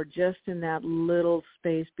dream, or just in that little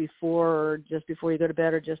space before, or just before you go to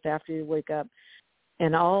bed, or just after you wake up.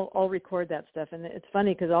 And I'll record that stuff. And it's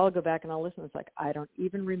funny because I'll go back and I'll listen. It's like, I don't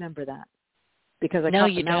even remember that because I caught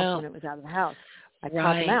the mouse when it was out of the house. I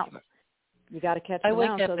caught the mouse. You got to catch the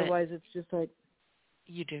mouse, otherwise it's just like.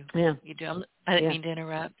 You do. Yeah. You do. I didn't mean to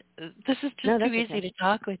interrupt. This is just too easy to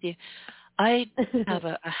talk with you. I have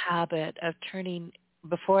a habit of turning,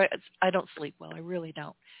 I don't sleep well. I really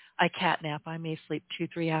don't. I catnap. I may sleep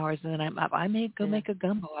 2-3 hours and then I'm up. I may go make a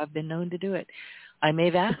gumbo. I've been known to do it. I may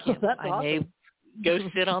vacuum. I may go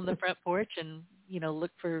sit on the front porch and,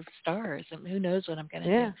 look for stars. And who knows what I'm going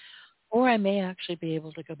to do. Or I may actually be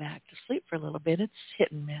able to go back to sleep for a little bit. It's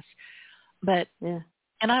hit and miss. But,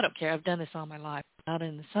 and I don't care. I've done this all my life. I'm not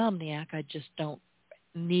an insomniac. I just don't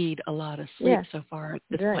need a lot of sleep so far at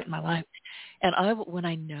this point in my life. And when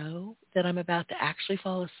I know that I'm about to actually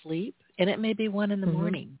fall asleep, and it may be 1 in the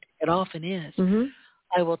morning, it often is,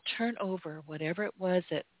 I will turn over whatever it was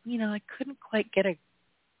that, I couldn't quite get a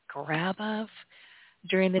grab of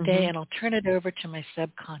during the day, and I'll turn it over to my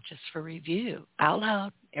subconscious for review. Out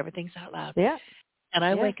loud. Everything's out loud. Yeah. And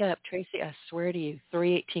I wake up, Tracey, I swear to you,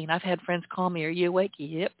 3:18. I've had friends call me, are you awake?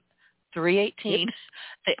 Yep. 3:18.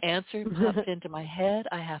 The answer pops into my head.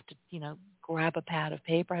 I have to, grab a pad of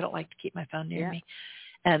paper. I don't like to keep my phone near me.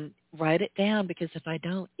 And write it down, because if I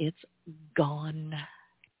don't, it's gone.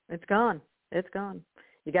 It's gone. It's gone.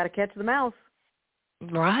 You got to catch the mouse.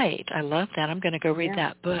 Right. I love that. I'm going to go read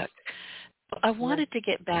that book. I wanted to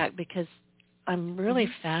get back because I'm really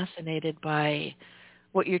fascinated by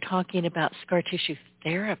what you're talking about, scar tissue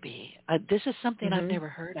therapy. This is something I've never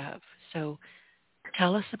heard of. So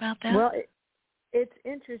tell us about that. Well, it's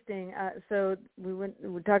interesting. So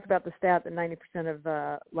we talked about the stat that 90%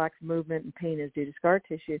 of lack of movement and pain is due to scar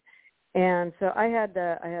tissue. And so I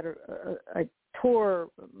tore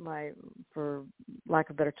my, for lack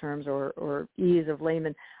of better terms or ease of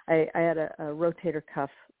layman, I had a rotator cuff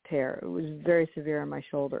tear. It was very severe on my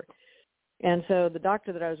shoulder. And so the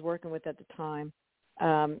doctor that I was working with at the time,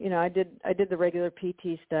 I did the regular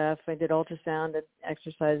PT stuff. I did ultrasound, did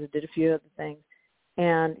exercise, I did a few other things.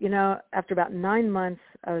 And, after about 9 months,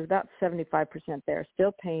 I was about 75% there,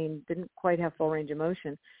 still pain, didn't quite have full range of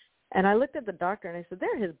motion. And I looked at the doctor and I said,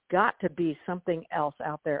 there has got to be something else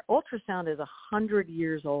out there. Ultrasound is 100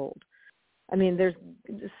 years old. I mean,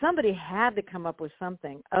 somebody had to come up with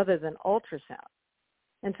something other than ultrasound.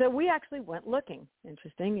 And so we actually went looking.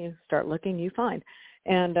 Interesting. You start looking, you find.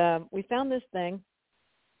 And we found this thing,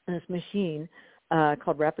 this machine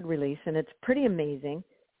called Rapid Release, and it's pretty amazing.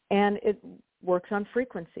 And it works on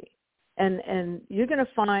frequency. And you're going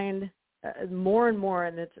to find more and more,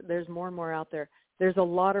 and there's more and more out there. There's a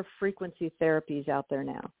lot of frequency therapies out there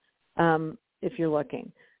now, if you're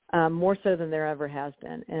looking, more so than there ever has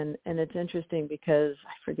been. And it's interesting because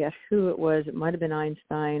I forget who it was. It might have been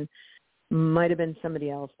Einstein, might have been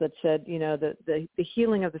somebody else that said, the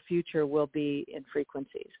healing of the future will be in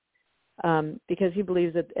frequencies, because he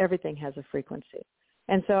believes that everything has a frequency.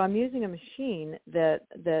 And so I'm using a machine that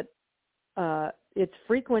its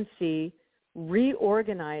frequency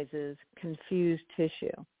reorganizes confused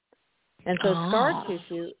tissue. And so scar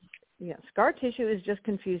tissue is just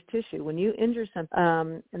confused tissue. When you injure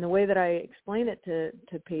something, and the way that I explain it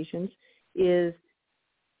to patients is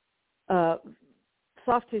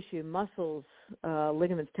soft tissue, muscles,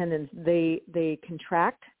 ligaments, tendons, they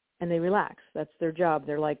contract and they relax. That's their job.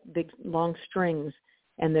 They're like big, long strings,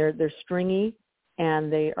 and they're stringy,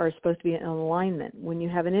 and they are supposed to be in alignment. When you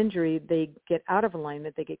have an injury, they get out of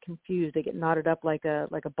alignment, they get confused, they get knotted up like a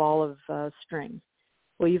ball of string.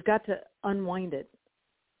 Well, you've got to unwind it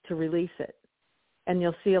to release it. And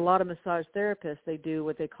you'll see a lot of massage therapists, they do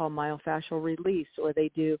what they call myofascial release, or they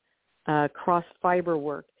do cross fiber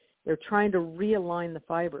work. They're trying to realign the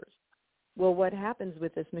fibers. Well, what happens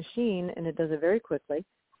with this machine, and it does it very quickly,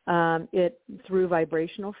 it through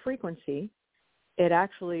vibrational frequency, it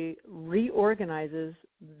actually reorganizes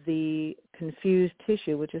the confused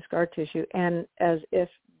tissue, which is scar tissue, and as if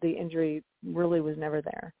the injury really was never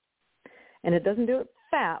there. And it doesn't do it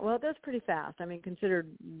fast. Well, it does pretty fast. I mean, considered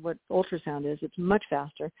what ultrasound is, it's much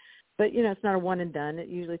faster. But, it's not a one and done. It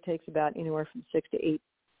usually takes about anywhere from 6 to 8,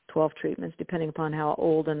 12 treatments, depending upon how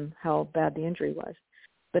old and how bad the injury was.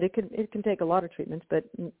 But it can take a lot of treatments. But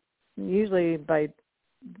usually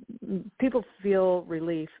people feel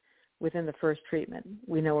relief within the first treatment.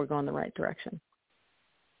 We know we're going the right direction.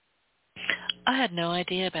 I had no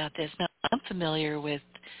idea about this. Now, I'm familiar with,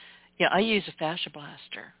 I use a fascia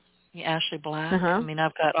blaster. Ashley Black. Uh-huh. I mean,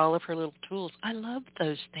 I've got all of her little tools. I love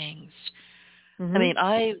those things. Mm-hmm. I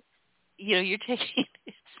mean, you're taking,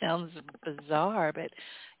 it sounds bizarre, but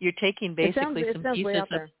you're taking basically some pieces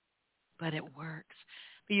of, but it works.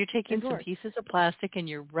 But you're taking some pieces of plastic and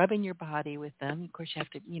you're rubbing your body with them. Of course, you have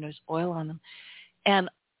to, there's oil on them. And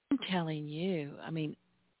I'm telling you, I mean,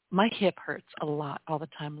 my hip hurts a lot all the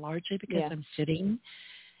time, largely because I'm sitting.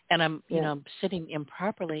 And I'm, I'm sitting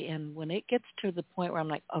improperly. And when it gets to the point where I'm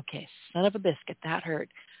like, okay, son of a biscuit, that hurt.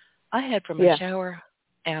 I head from a shower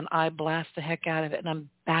and I blast the heck out of it. And I'm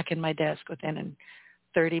back in my desk within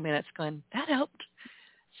 30 minutes going, that helped.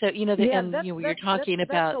 So, you're talking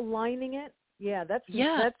about. That's aligning it. Yeah, that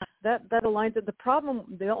aligns it.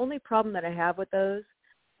 The only problem that I have with those,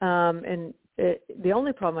 the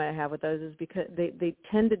only problem I have with those is because they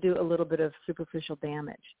tend to do a little bit of superficial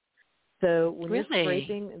damage. So when you're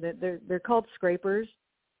scraping, they're called scrapers,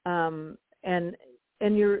 and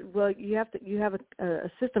you have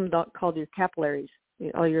a system called your capillaries.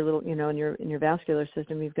 All your little, in your vascular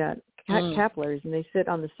system, you've got capillaries, and they sit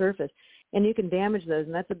on the surface, and you can damage those,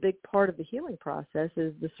 and that's a big part of the healing process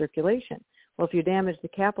is the circulation. Well, if you damage the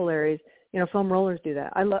capillaries, foam rollers do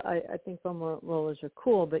that. I think foam rollers are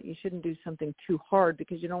cool, but you shouldn't do something too hard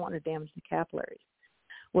because you don't want to damage the capillaries.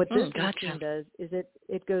 What this machine does is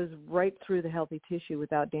it goes right through the healthy tissue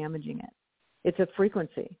without damaging it. It's a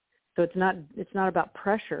frequency. So it's not about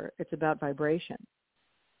pressure, it's about vibration.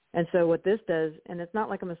 And so what this does, and it's not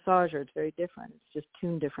like a massager, it's very different. It's just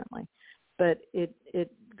tuned differently. But it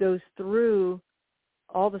goes through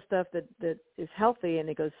all the stuff that is healthy, and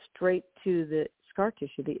it goes straight to the scar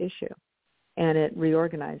tissue, the issue, and it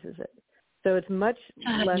reorganizes it. So it's much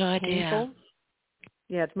less painful.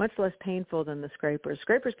 Yeah, it's much less painful than the scrapers.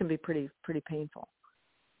 Scrapers can be pretty painful.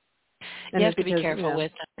 And you have to be careful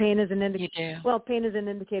with them. Pain is an indicator. Well, pain is an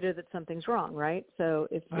indicator that something's wrong, right? So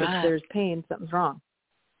if there's pain, something's wrong.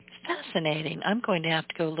 It's fascinating. I'm going to have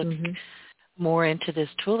to go look more into this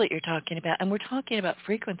tool that you're talking about. And we're talking about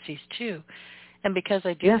frequencies too. And because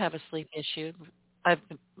I do have a sleep issue,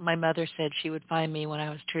 my mother said she would find me when I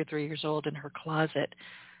was 2 or 3 years old in her closet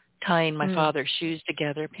tying my father's shoes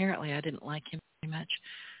together. Apparently I didn't like him very much.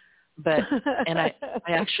 But and I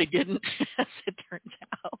actually didn't, as it turns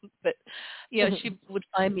out. But she would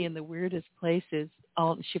find me in the weirdest places.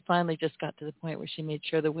 She finally just got to the point where she made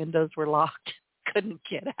sure the windows were locked, couldn't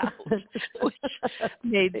get out, which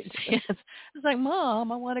made sense. I was like,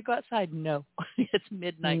 Mom, I want to go outside. No, it's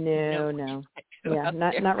midnight. No. Yeah,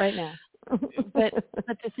 not right now. but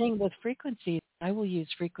the thing with frequencies, I will use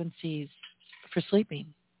frequencies for sleeping.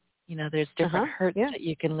 There's different hertz that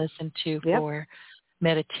you can listen to for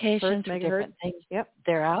meditations, for different things. Yep.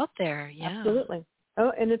 They're out there. Yeah. Absolutely.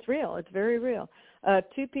 Oh, and it's real. It's very real.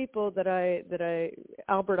 2 people that I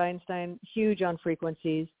Albert Einstein, huge on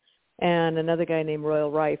frequencies, and another guy named Royal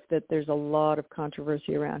Rife, that there's a lot of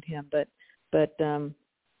controversy around him, but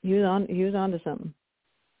he was on to something.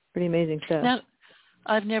 Pretty amazing stuff. Now,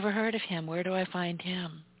 I've never heard of him. Where do I find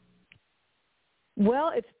him?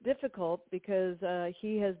 Well, it's difficult because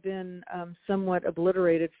he has been somewhat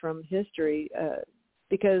obliterated from history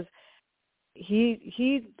because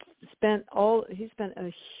he spent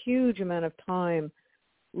a huge amount of time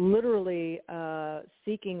literally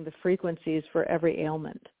seeking the frequencies for every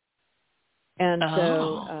ailment. And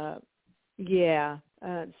so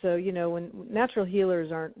when natural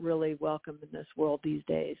healers aren't really welcome in this world these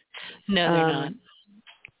days. No, they're not.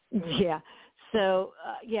 Yeah. So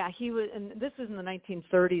he was, and this was in the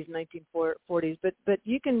 1930s, 1940s. But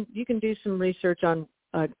you can do some research on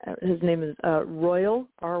his name is Royal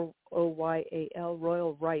ROYAL,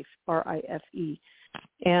 Royal Rife, RIFE.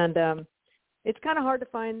 And it's kind of hard to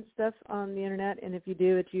find stuff on the internet, and if you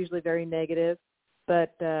do, it's usually very negative.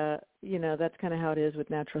 But, that's kind of how it is with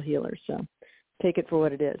natural healers. So take it for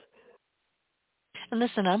what it is. And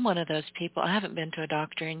listen, I'm one of those people. I haven't been to a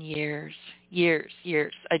doctor in years.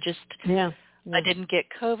 I just, I didn't get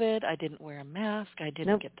COVID. I didn't wear a mask. I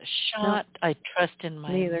didn't get the shot. Nope. I trust in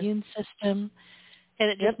my immune system. And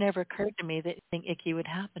it just never occurred to me that anything icky would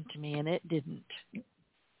happen to me, and it didn't.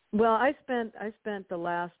 Well, I spent the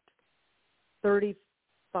last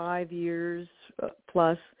 35 years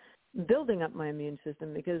plus building up my immune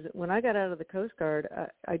system, because when I got out of the Coast Guard,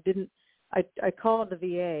 I called the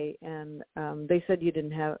VA, and they said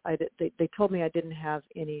they told me I didn't have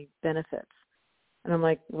any benefits. And I'm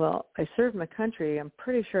like, well, I served my country. I'm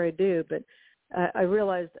pretty sure I do. But I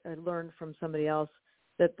realized, I learned from somebody else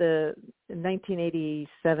that in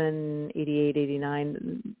 1987, 88,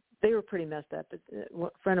 89, they were pretty messed up. A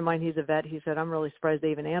friend of mine, he's a vet. He said, I'm really surprised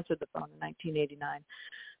they even answered the phone in 1989.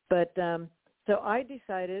 But so I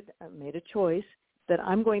decided, I made a choice that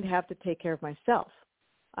I'm going to have to take care of myself.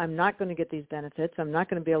 I'm not going to get these benefits. I'm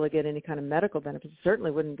not going to be able to get any kind of medical benefits.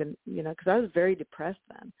 Certainly wouldn't, because I was very depressed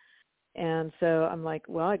then. And so I'm like,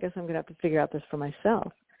 well, I guess I'm going to have to figure out this for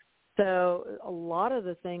myself. So a lot of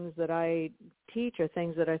the things that I teach are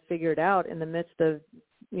things that I figured out in the midst of,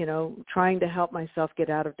 trying to help myself get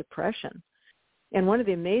out of depression. And one of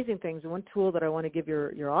the amazing things, one tool that I want to give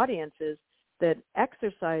your audience is that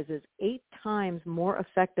exercise is 8 times more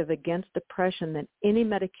effective against depression than any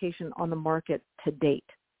medication on the market to date.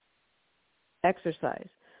 Exercise.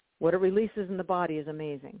 What it releases in the body is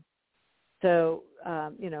amazing. So,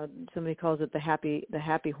 somebody calls it the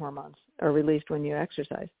happy hormones are released when you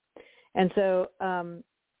exercise. And so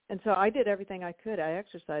I did everything I could. I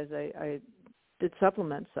exercised. I did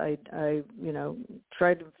supplements. I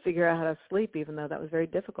tried to figure out how to sleep, even though that was very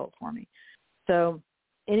difficult for me. So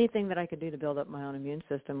anything that I could do to build up my own immune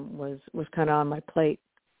system was kind of on my plate.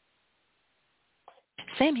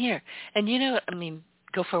 Same here. And,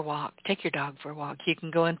 go for a walk. Take your dog for a walk. You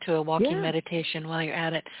can go into a walking meditation while you're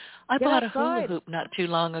at it. I bought a hula hoop not too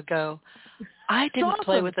long ago. I didn't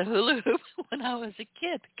play with a hula hoop when I was a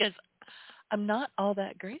kid because I'm not all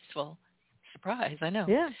that graceful. Surprise, I know.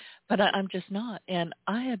 Yeah. But I'm just not. And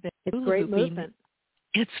I have been It's hula great hooping. Movement.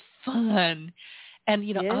 It's fun. And,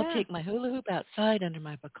 I'll take my hula hoop outside under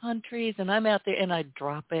my pecan trees, and I'm out there, and I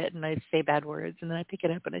drop it, and I say bad words, and then I pick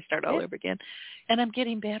it up, and I start all over again. And I'm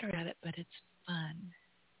getting better at it, but it's fun.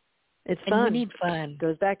 It's fun. And we need fun.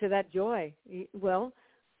 Goes back to that joy. Well,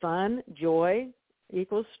 fun, joy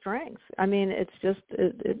equals strength. I mean, it's just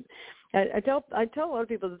I tell a lot of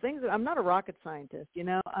people the things that I'm not a rocket scientist.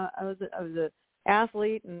 I was a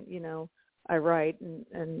athlete, and I write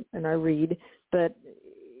and I read, but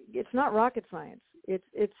it's not rocket science.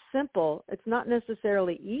 It's simple. It's not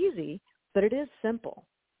necessarily easy, but it is simple.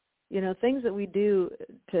 Things that we do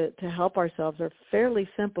to help ourselves are fairly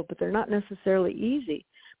simple, but they're not necessarily easy.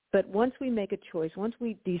 But once we make a choice, once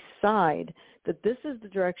we decide that this is the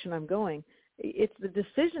direction I'm going, it's the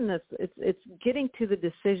decision it's getting to the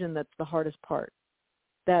decision that's the hardest part.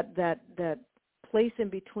 That place in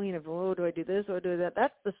between of, oh, do I do this or do that?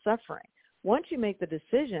 That's the suffering. Once you make the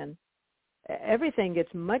decision, everything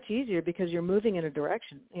gets much easier because you're moving in a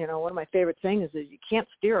direction. One of my favorite sayings is you can't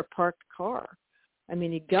steer a parked car. I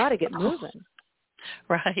mean, you got to get moving.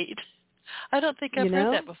 Right. I don't think I've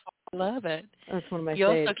heard that before. I love it. That's one of my You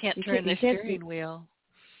faves. also can't turn the steering wheel.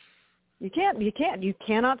 You can't. You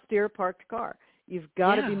cannot steer a parked car. You've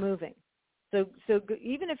got to be moving. So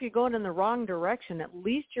even if you're going in the wrong direction, at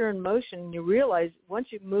least you're in motion. And you realize once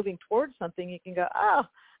you're moving towards something, you can go, oh,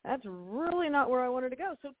 that's really not where I wanted to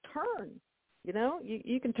go. So turn.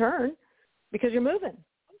 You can turn because you're moving.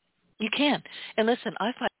 You can. And listen,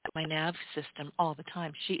 I find my nav system all the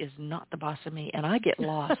time. She is not the boss of me, and I get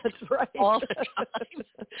lost That's right. all the time.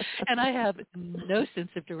 And I have no sense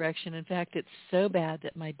of direction. In fact, it's so bad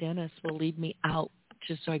that my dentist will leave me out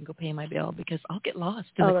just so I can go pay my bill because I'll get lost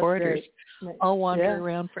in the corridors. Great. I'll wander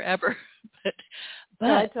around forever.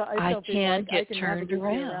 But I can get I can turned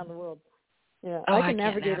around the world. Yeah, I can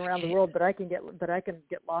navigate around the world, but I can get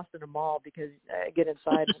lost in a mall because I get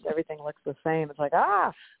inside and everything looks the same. It's like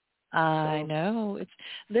I know.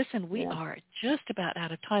 Listen, we are just about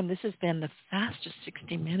out of time. This has been the fastest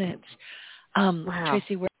 60 minutes. Wow.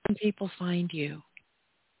 Tracey, where can people find you?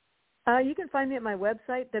 You can find me at my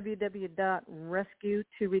website,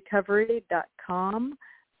 www.rescuetorecovery.com.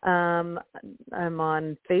 I'm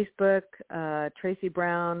on Facebook, Tracey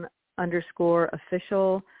Brown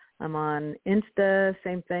 _official. I'm on Insta,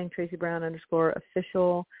 same thing, Tracey Brown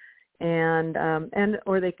 _official. and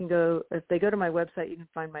or they can go, if they go to my website, you can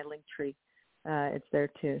find my Linktree. It's there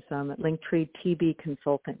too. So I'm at Linktree TB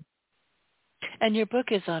Consulting. And your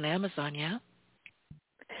book is on Amazon, yeah?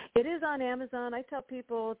 It is on Amazon. I tell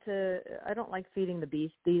people I don't like feeding the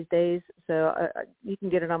beast these days, so you can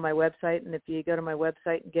get it on my website, and if you go to my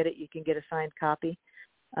website and get it, you can get a signed copy.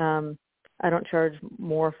 I don't charge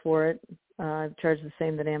more for it. I charge the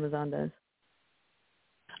same that Amazon does.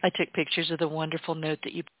 I took pictures of the wonderful note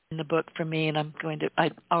that you put in the book for me, and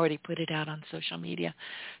I already put it out on social media.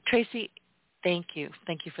 Tracey, thank you.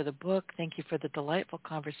 Thank you for the book. Thank you for the delightful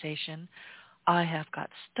conversation. I have got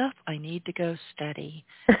stuff I need to go study.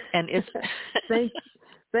 And it's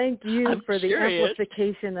thank you for the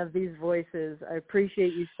amplification of these voices. I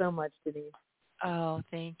appreciate you so much, Denise. Oh,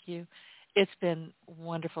 thank you. It's been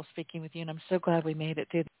wonderful speaking with you, and I'm so glad we made it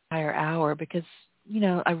through the entire hour because,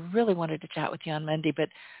 I really wanted to chat with you on Monday, but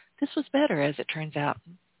this was better as it turns out.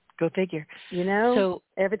 Go figure. So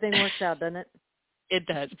everything works out, doesn't it? It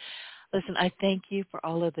does. Listen, I thank you for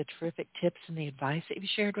all of the terrific tips and the advice that you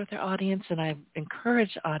shared with our audience, and I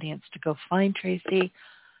encourage the audience to go find Tracey,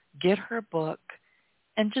 get her book,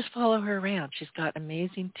 and just follow her around. She's got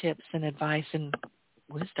amazing tips and advice and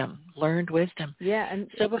learned wisdom. Yeah, and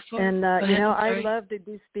so I love to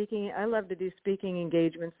do speaking. I love to do speaking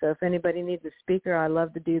engagements. So if anybody needs a speaker, I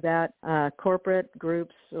love to do that. Corporate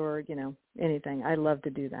groups or anything, I love to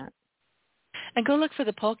do that. And go look for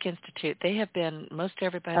the Polk Institute. They have been, most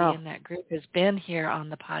everybody in that group has been here on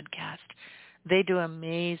the podcast. They do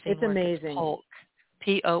amazing work. Amazing. It's Polk,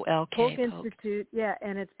 P-O-L-K. Polk Institute, yeah,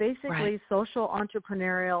 and it's basically social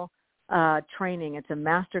entrepreneurial training. It's a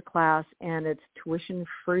master class, and it's tuition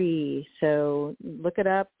free. So look it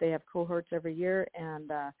up. They have cohorts every year,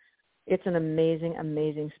 and it's an amazing,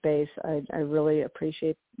 amazing space. I really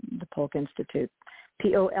appreciate the Polk Institute.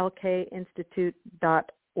 POLK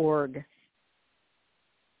Institute.org.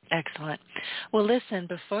 Excellent. Well, listen,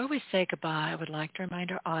 before we say goodbye, I would like to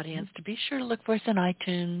remind our audience to be sure to look for us on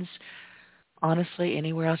iTunes, honestly,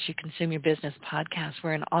 anywhere else you consume your business podcasts.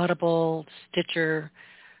 We're in Audible, Stitcher.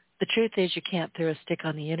 The truth is you can't throw a stick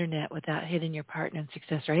on the Internet without hitting your partner in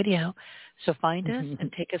Success Radio. So find us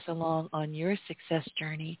and take us along on your success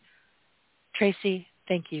journey. Tracey,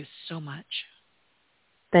 thank you so much.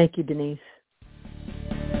 Thank you, Denise.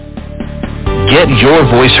 Get your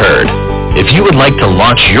voice heard. If you would like to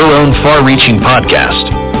launch your own far-reaching podcast,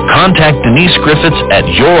 contact Denise Griffiths at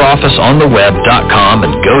yourofficeontheweb.com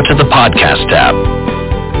and go to the podcast tab.